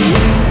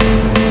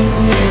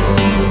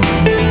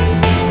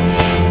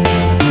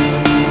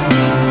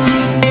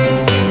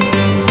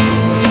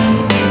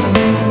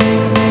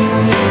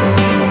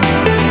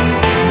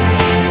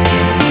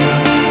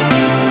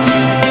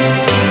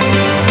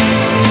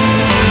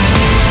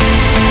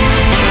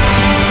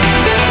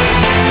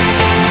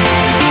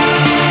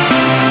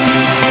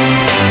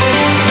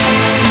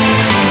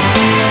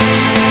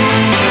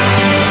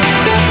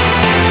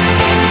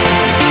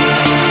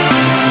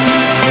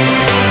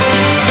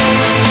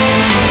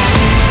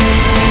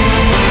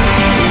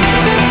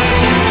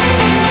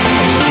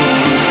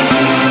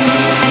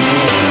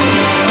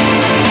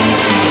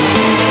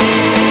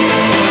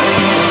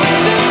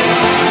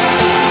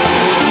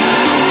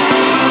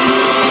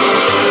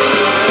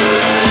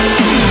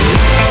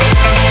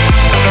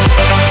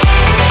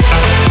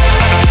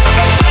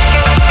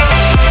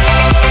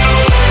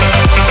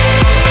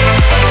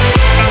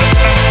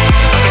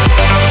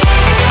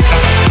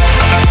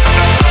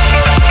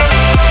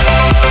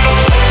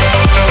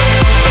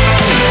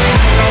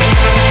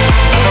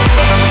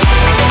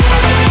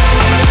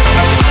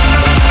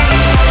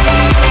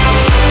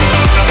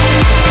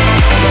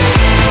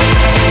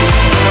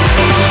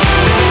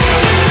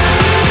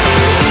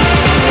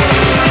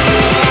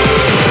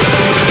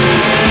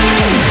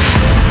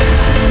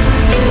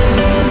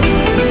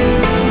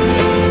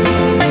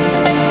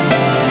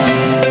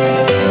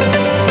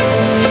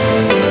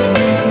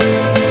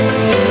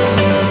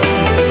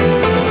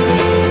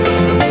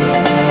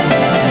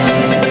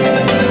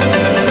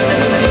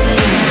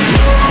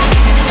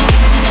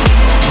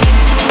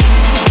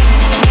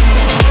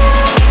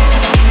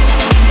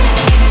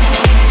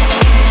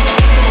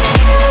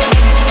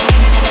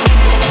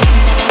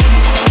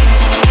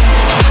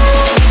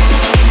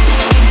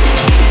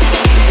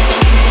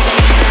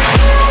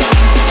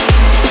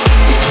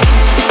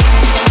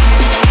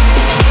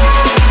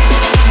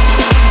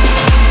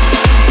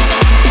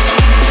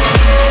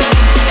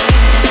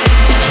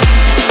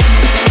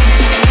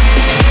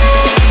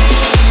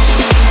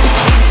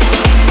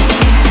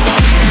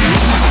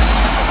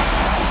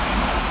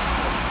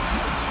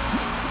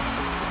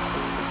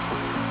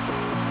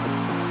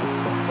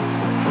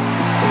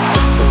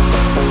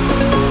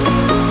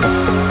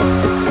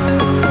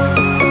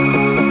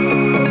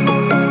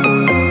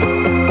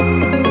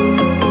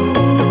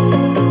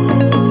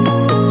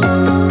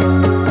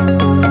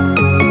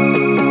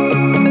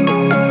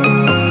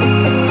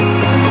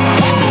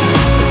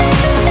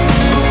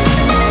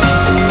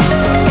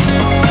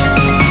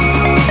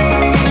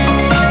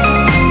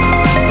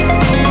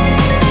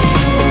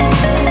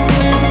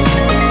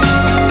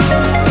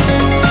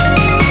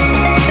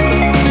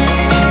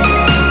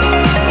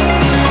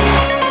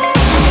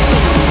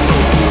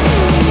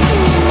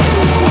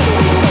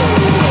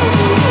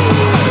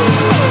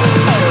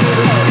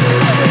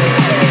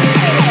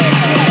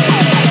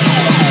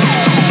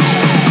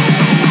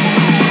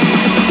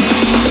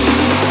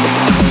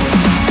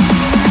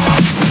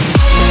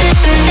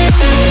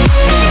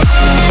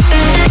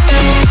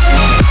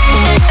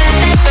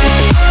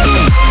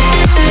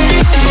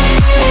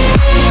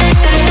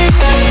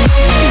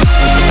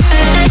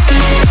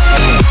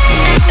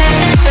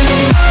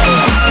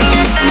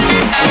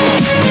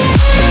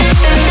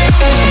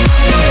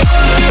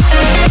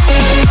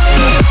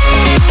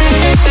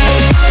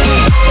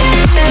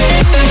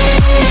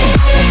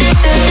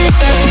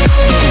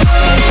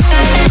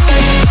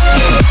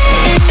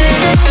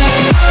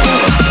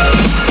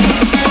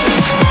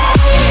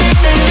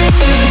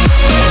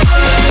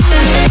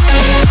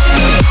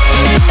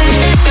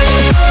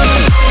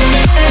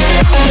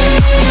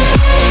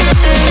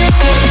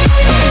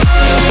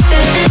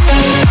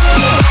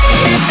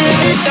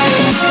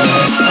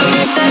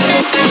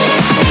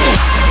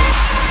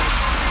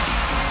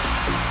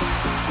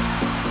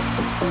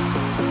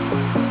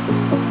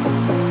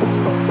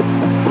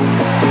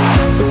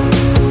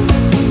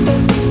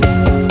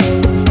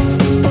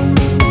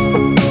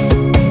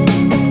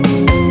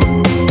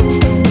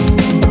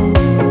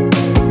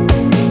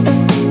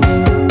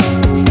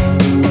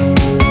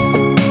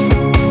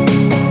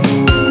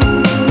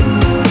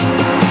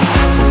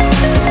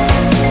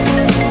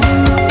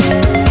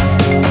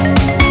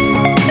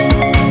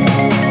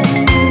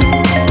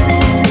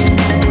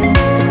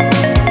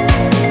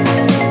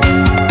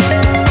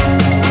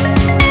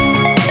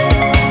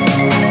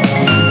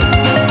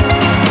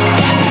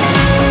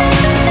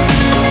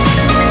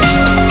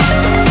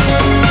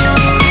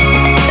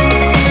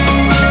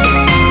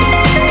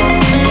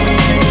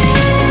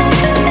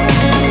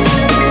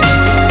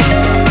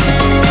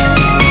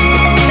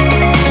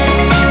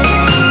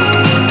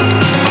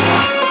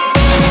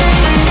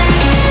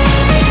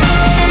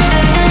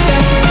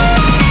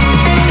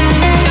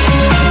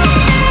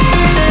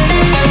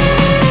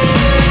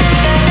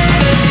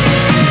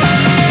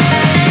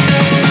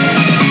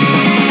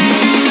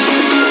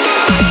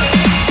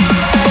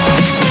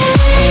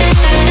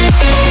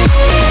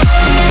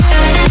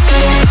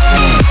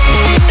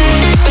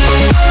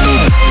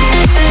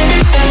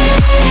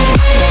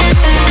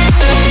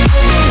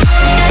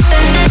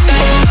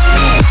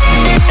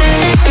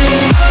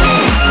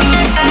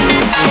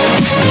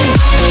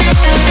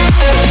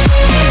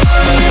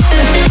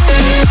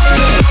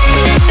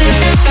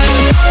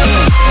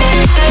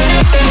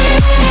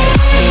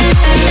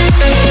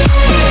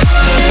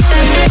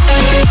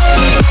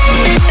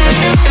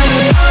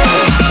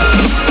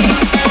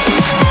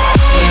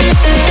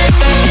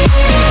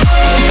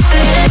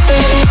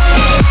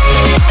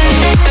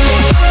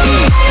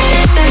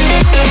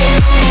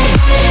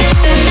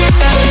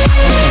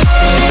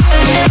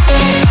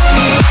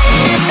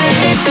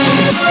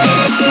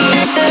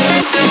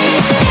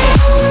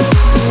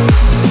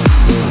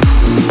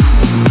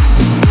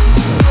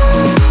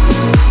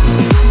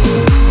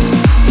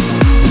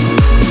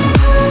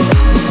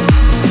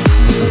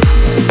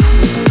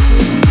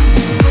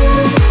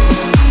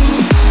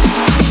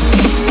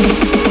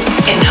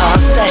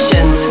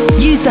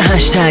 Use the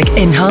hashtag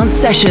Enhanced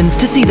Sessions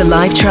to see the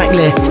live track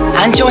list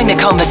and join the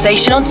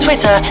conversation on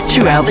Twitter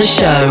throughout the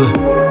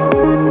show.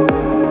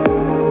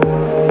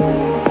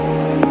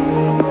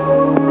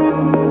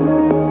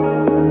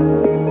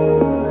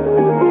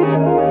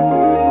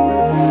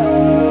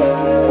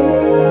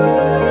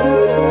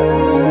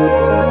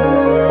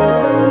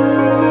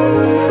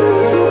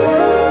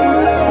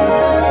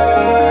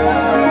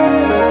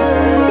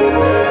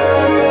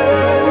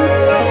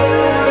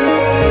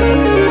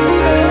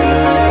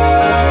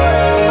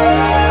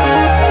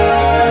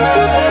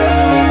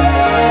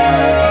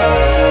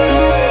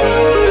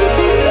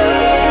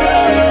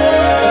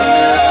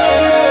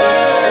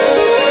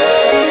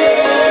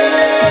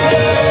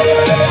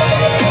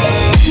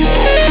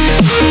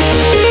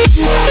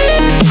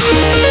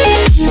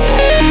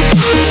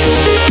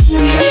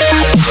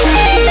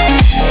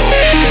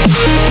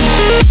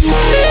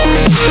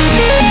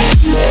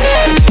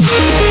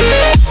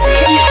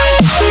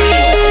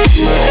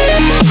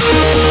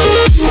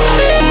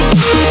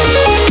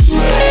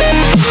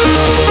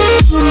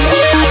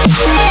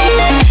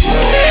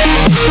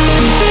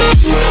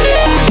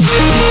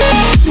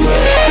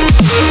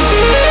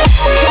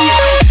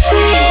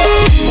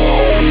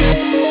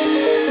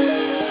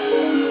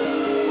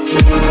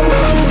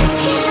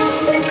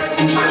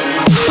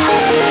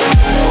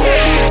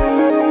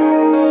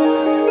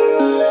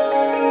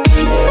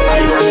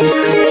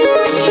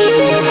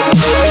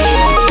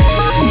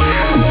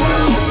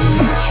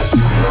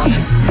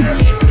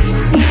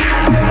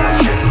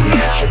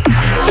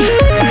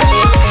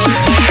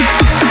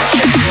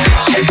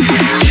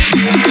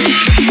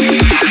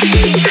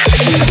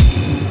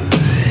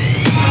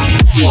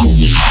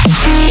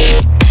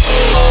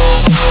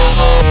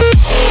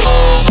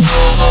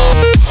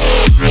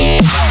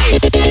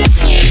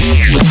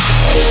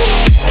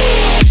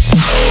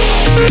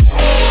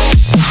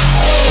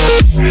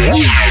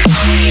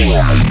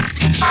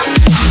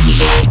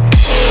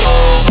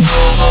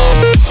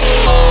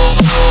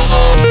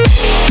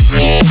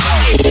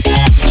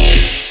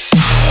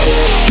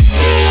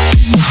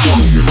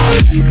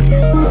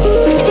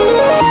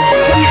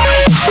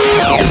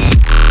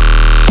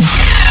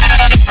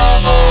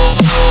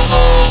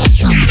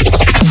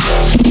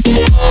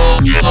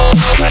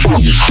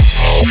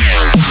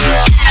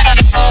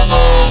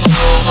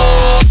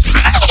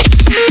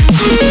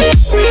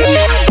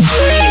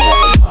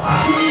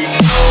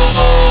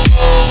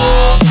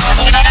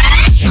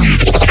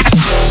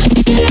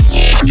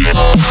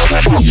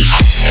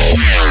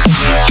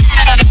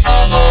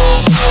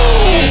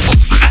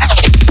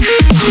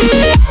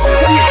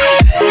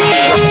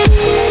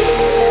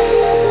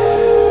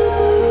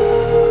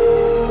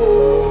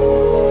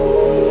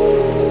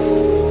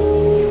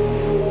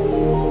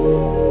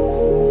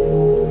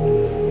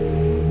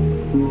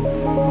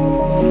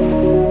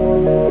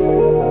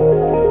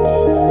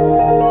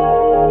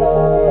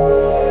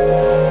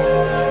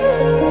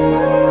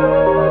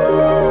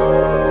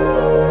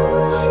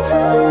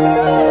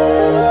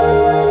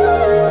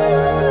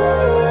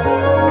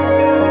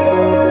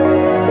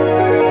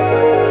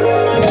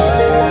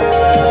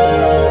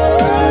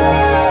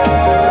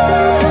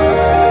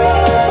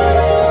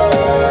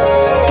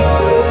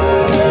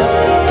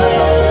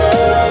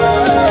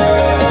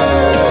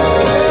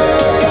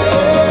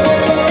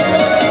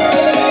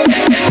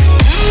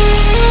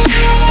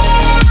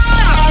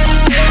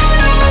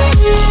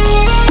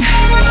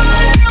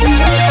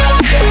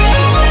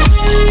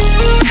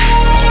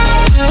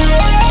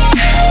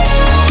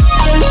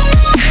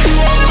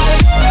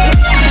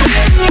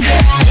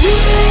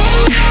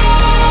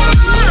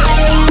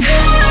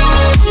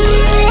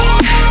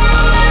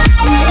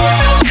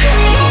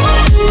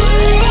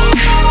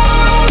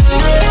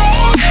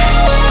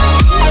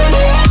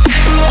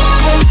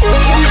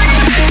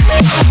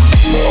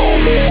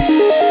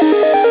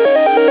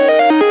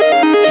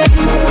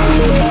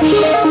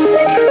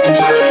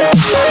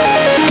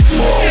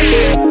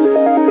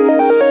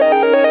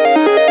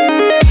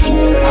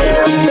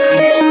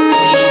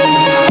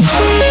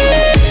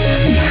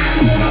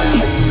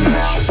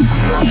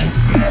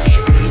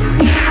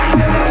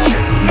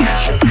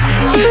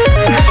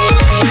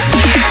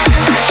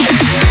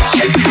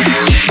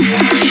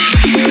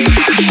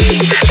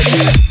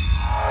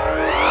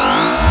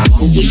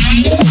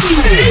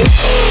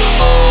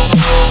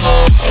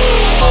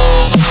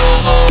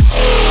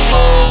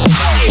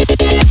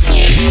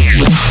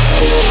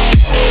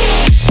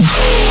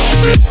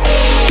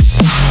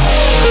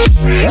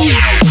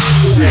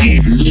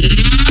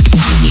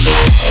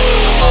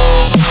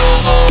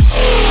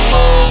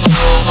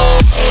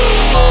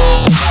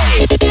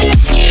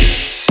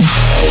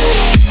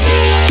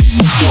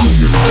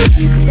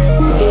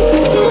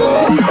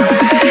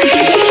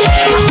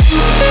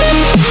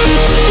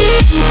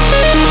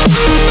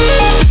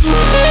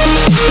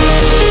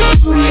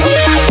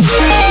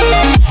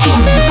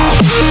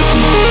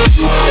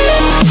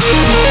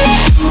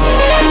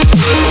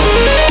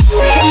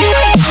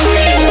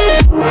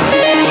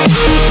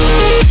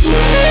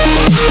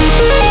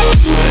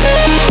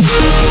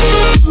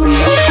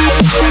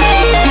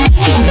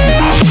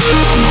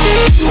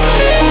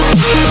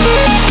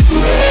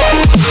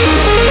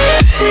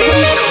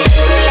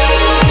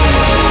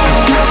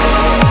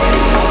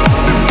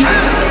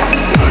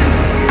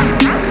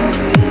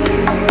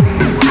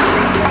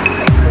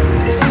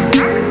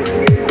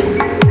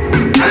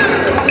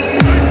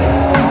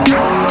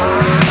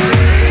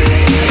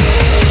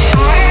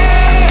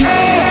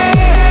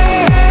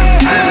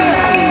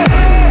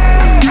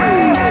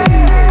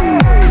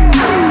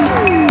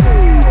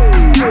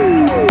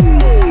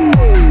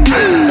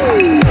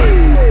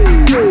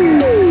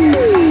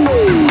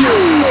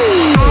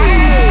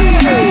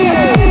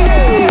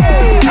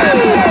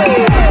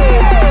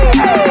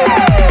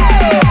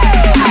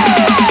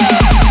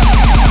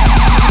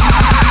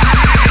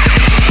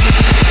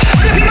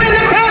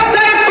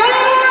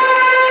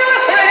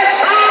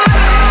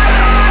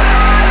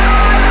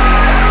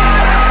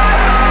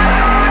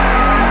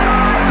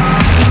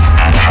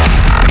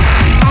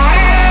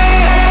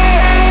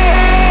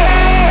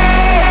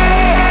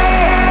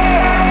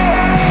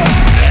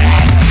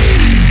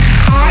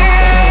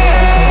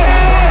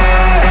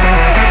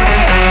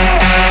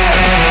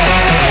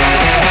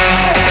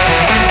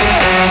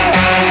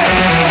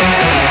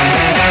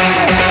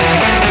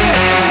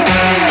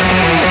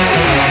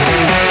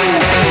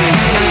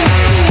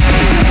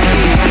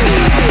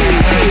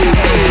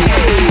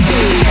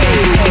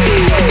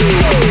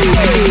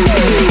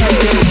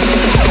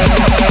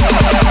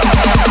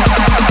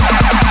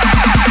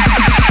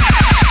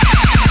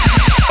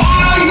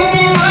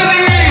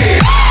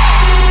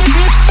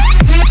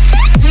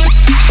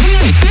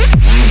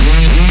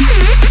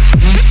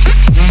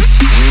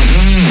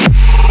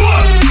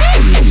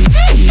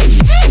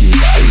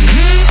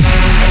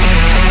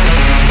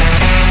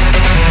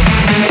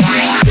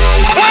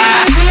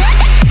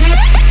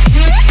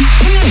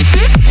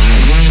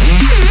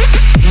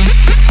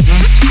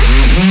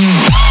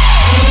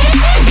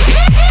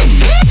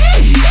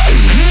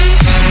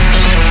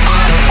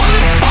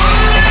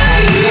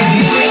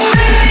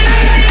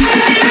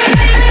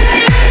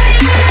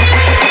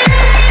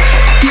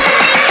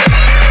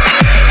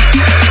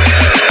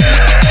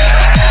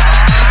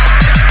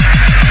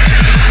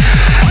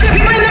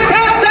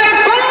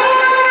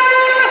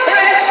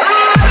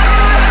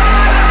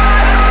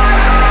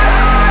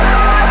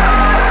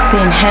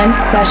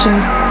 Enhanced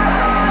Sessions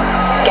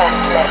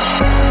Guest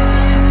Mix.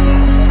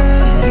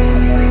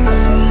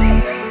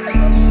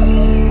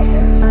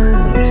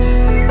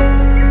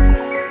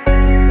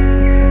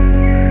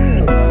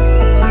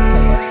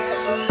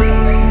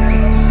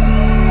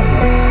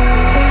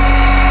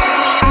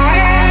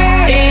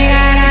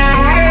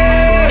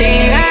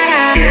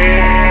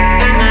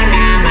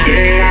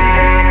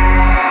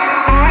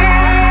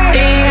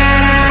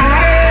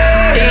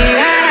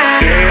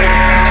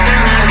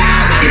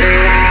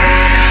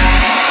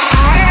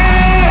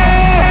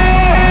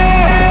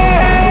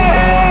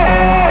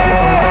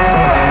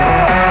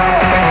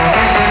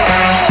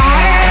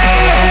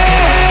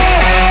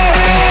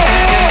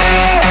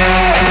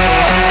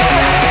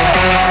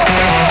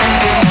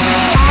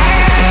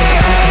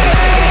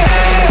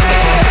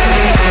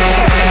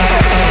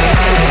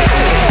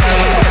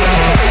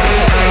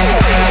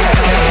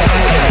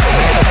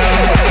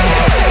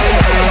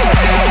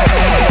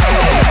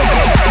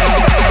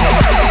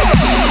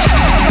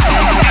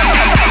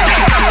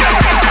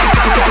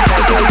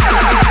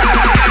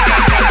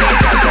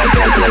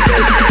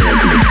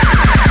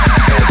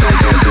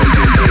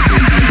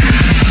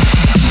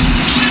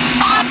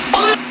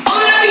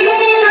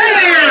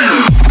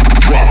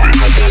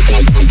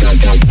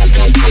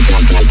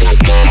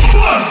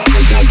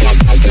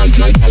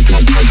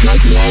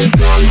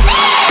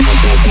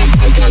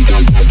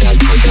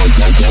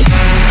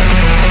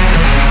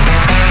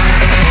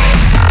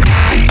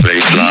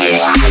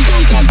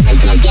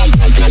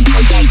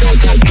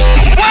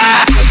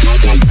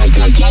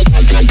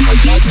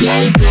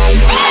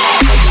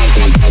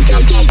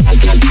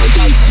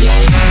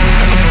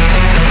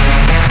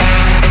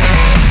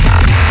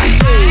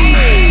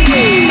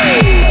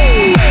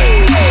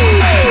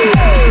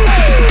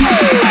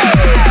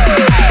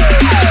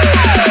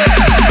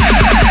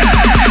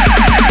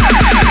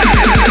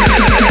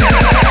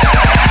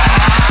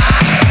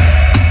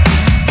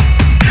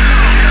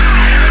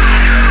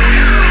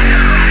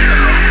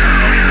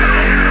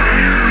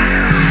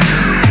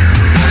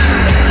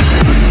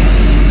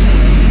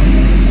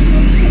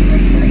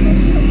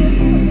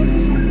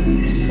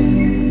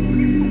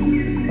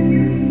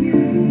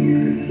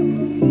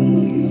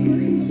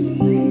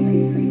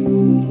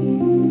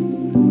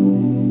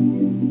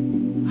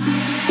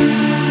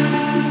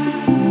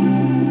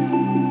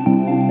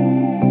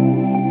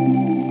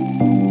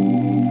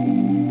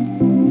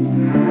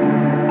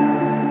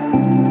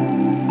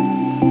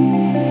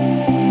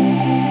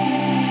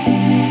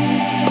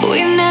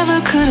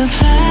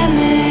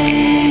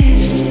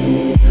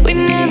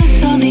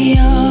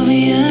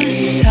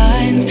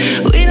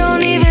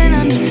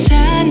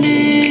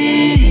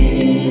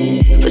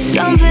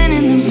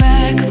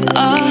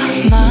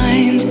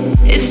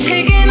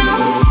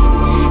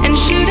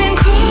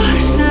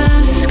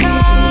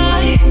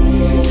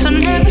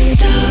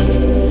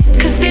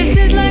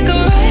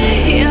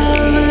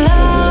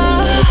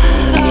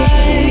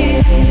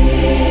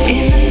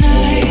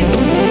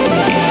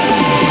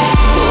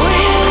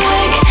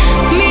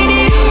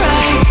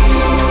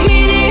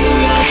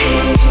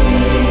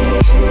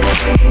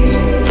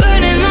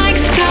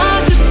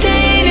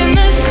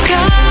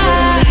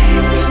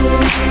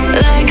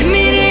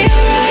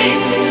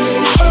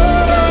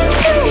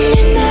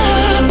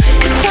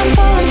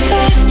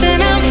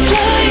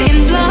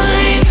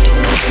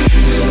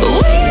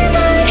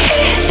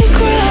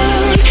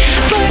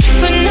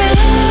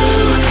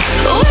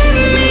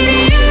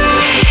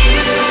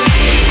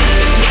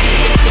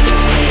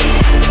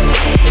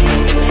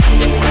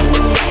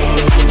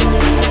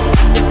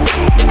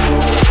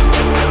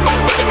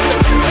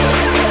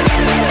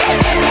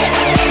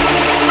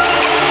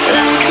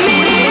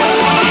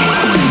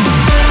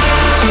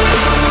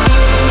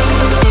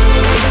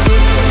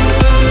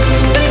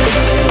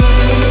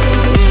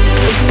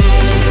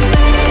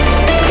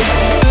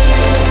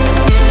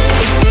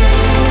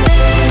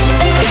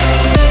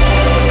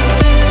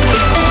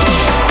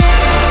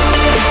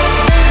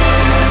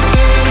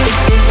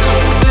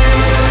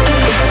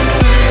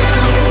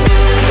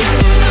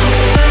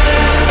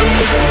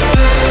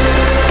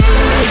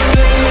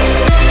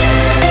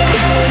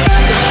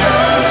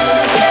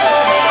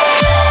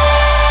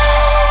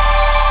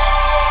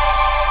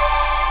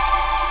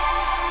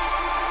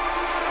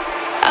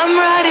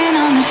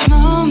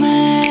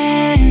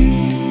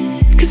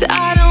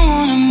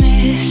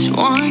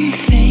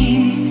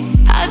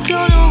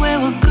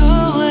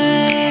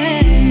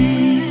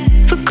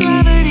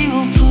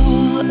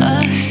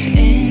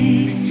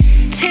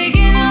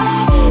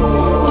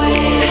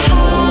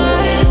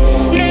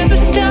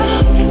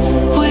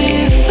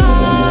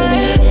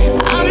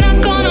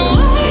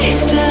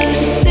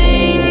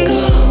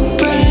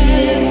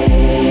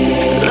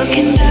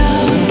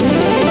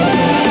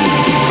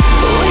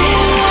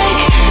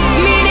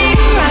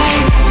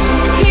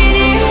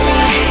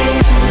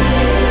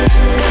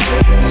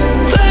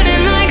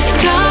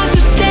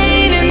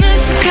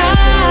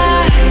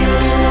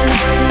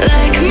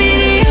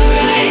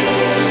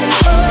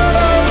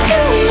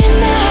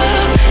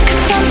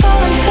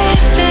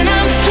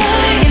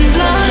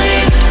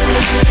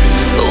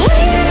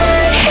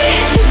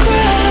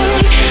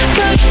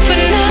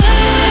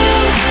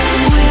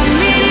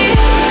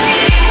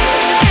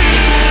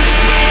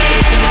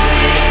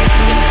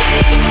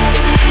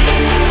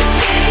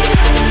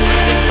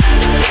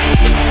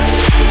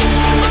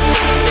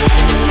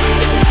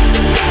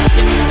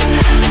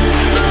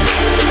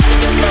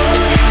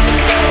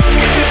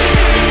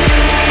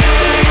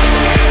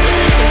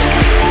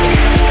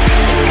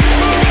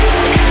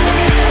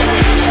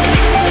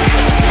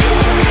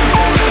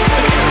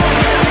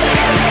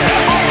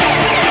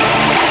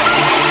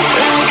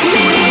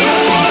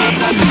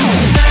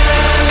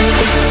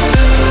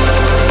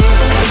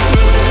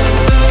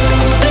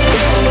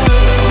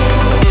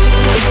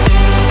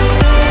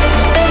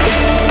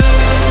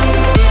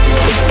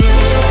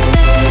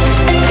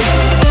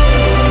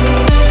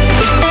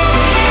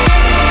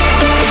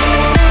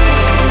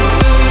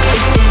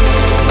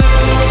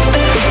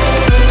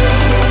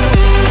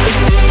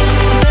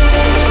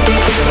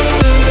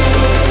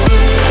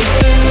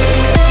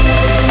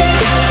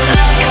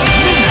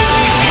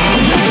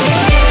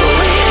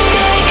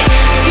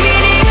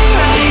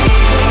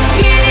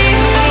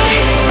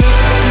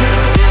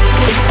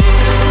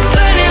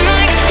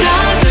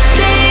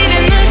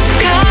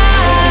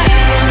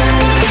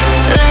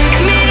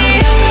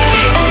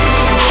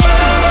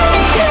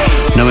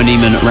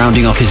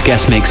 rounding off his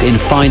guest mix in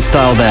fine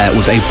style there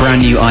with a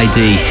brand new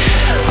ID.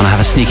 And I have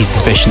a sneaky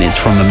suspicion it's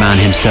from the man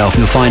himself.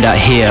 You'll find out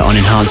here on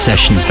Enhanced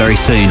Sessions very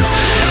soon.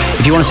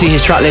 If you want to see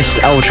his track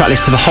list or track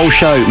list of the whole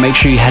show, make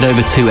sure you head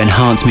over to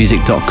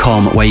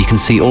enhancedmusic.com where you can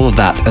see all of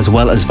that, as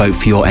well as vote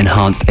for your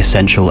Enhanced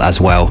Essential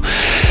as well.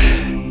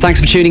 Thanks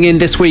for tuning in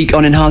this week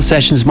on Enhanced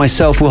Sessions.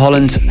 Myself, Will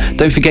Holland.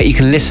 Don't forget you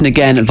can listen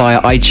again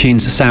via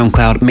iTunes,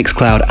 SoundCloud,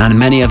 Mixcloud and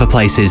many other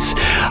places.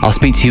 I'll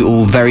speak to you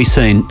all very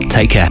soon.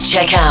 Take care.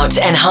 Check out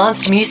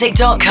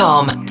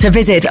enhancedmusic.com to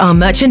visit our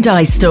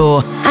merchandise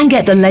store and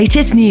get the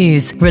latest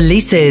news,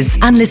 releases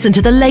and listen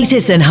to the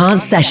latest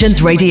Enhanced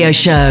Sessions radio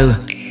show.